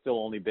tuned. It's still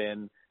only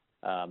been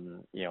a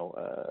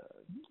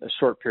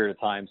short period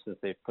of time since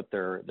they've put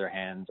their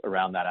hands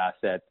around that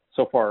asset.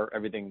 So far,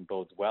 everything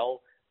bodes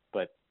well,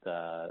 but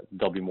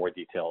there'll be more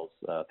details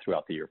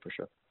throughout the year for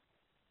sure.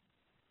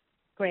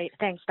 Great.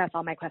 Thanks. That's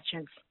all my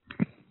questions.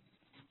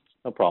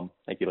 No problem.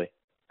 Thank you, Lee.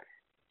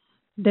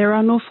 There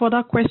are no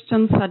further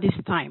questions at this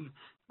time.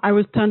 I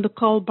will turn the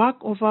call back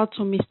over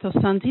to Mr.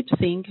 Sandeep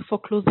Singh for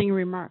closing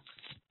remarks.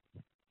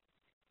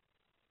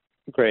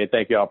 Great.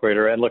 Thank you,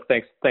 operator. And look,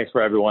 thanks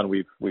for everyone.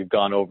 We've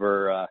gone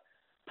over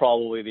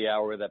probably the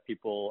hour that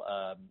people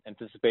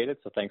anticipated.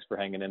 So thanks for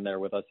hanging in there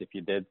with us. If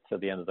you did to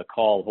the end of the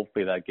call,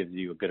 hopefully that gives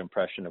you a good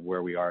impression of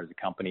where we are as a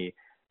company,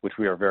 which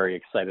we are very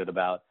excited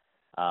about.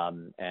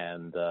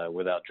 And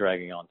without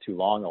dragging on too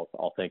long,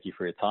 I'll thank you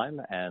for your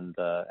time and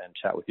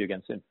chat with you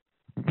again soon.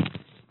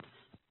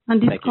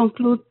 And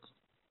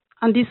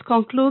this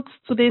concludes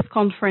today's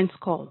conference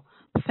call.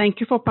 Thank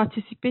you for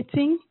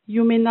participating.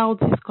 You may now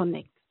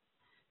disconnect.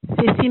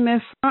 Ceci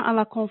met fin à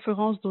la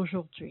conférence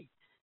d'aujourd'hui.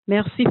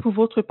 Merci pour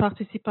votre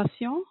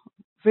participation.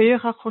 Veuillez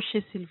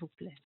raccrocher s'il vous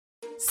plaît.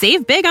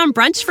 Save big on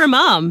brunch for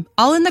mom,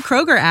 all in the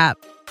Kroger app.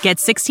 Get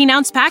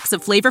 16-ounce packs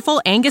of flavorful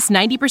Angus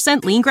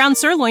 90% lean ground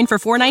sirloin for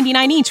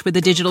 $4.99 each with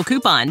a digital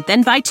coupon.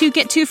 Then buy 2,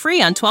 get 2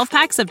 free on 12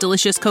 packs of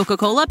delicious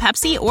Coca-Cola,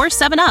 Pepsi, or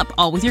 7-Up,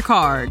 all with your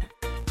card.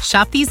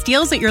 Shop these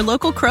deals at your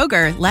local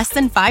Kroger, less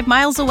than 5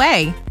 miles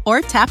away.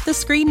 Or tap the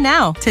screen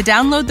now to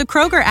download the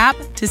Kroger app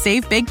to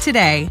save big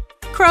today.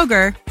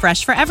 Kroger,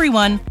 fresh for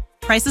everyone.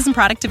 Prices and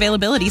product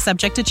availability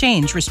subject to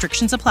change.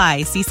 Restrictions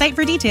apply. See site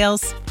for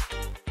details.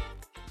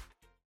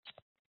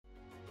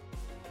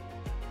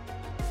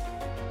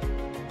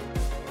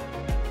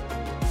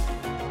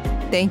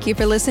 Thank you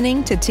for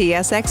listening to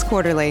TSX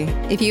Quarterly.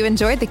 If you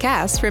enjoyed the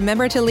cast,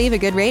 remember to leave a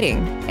good rating.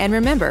 And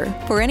remember,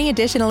 for any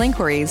additional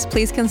inquiries,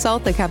 please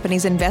consult the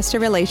company's investor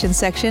relations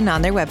section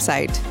on their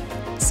website.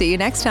 See you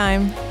next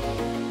time.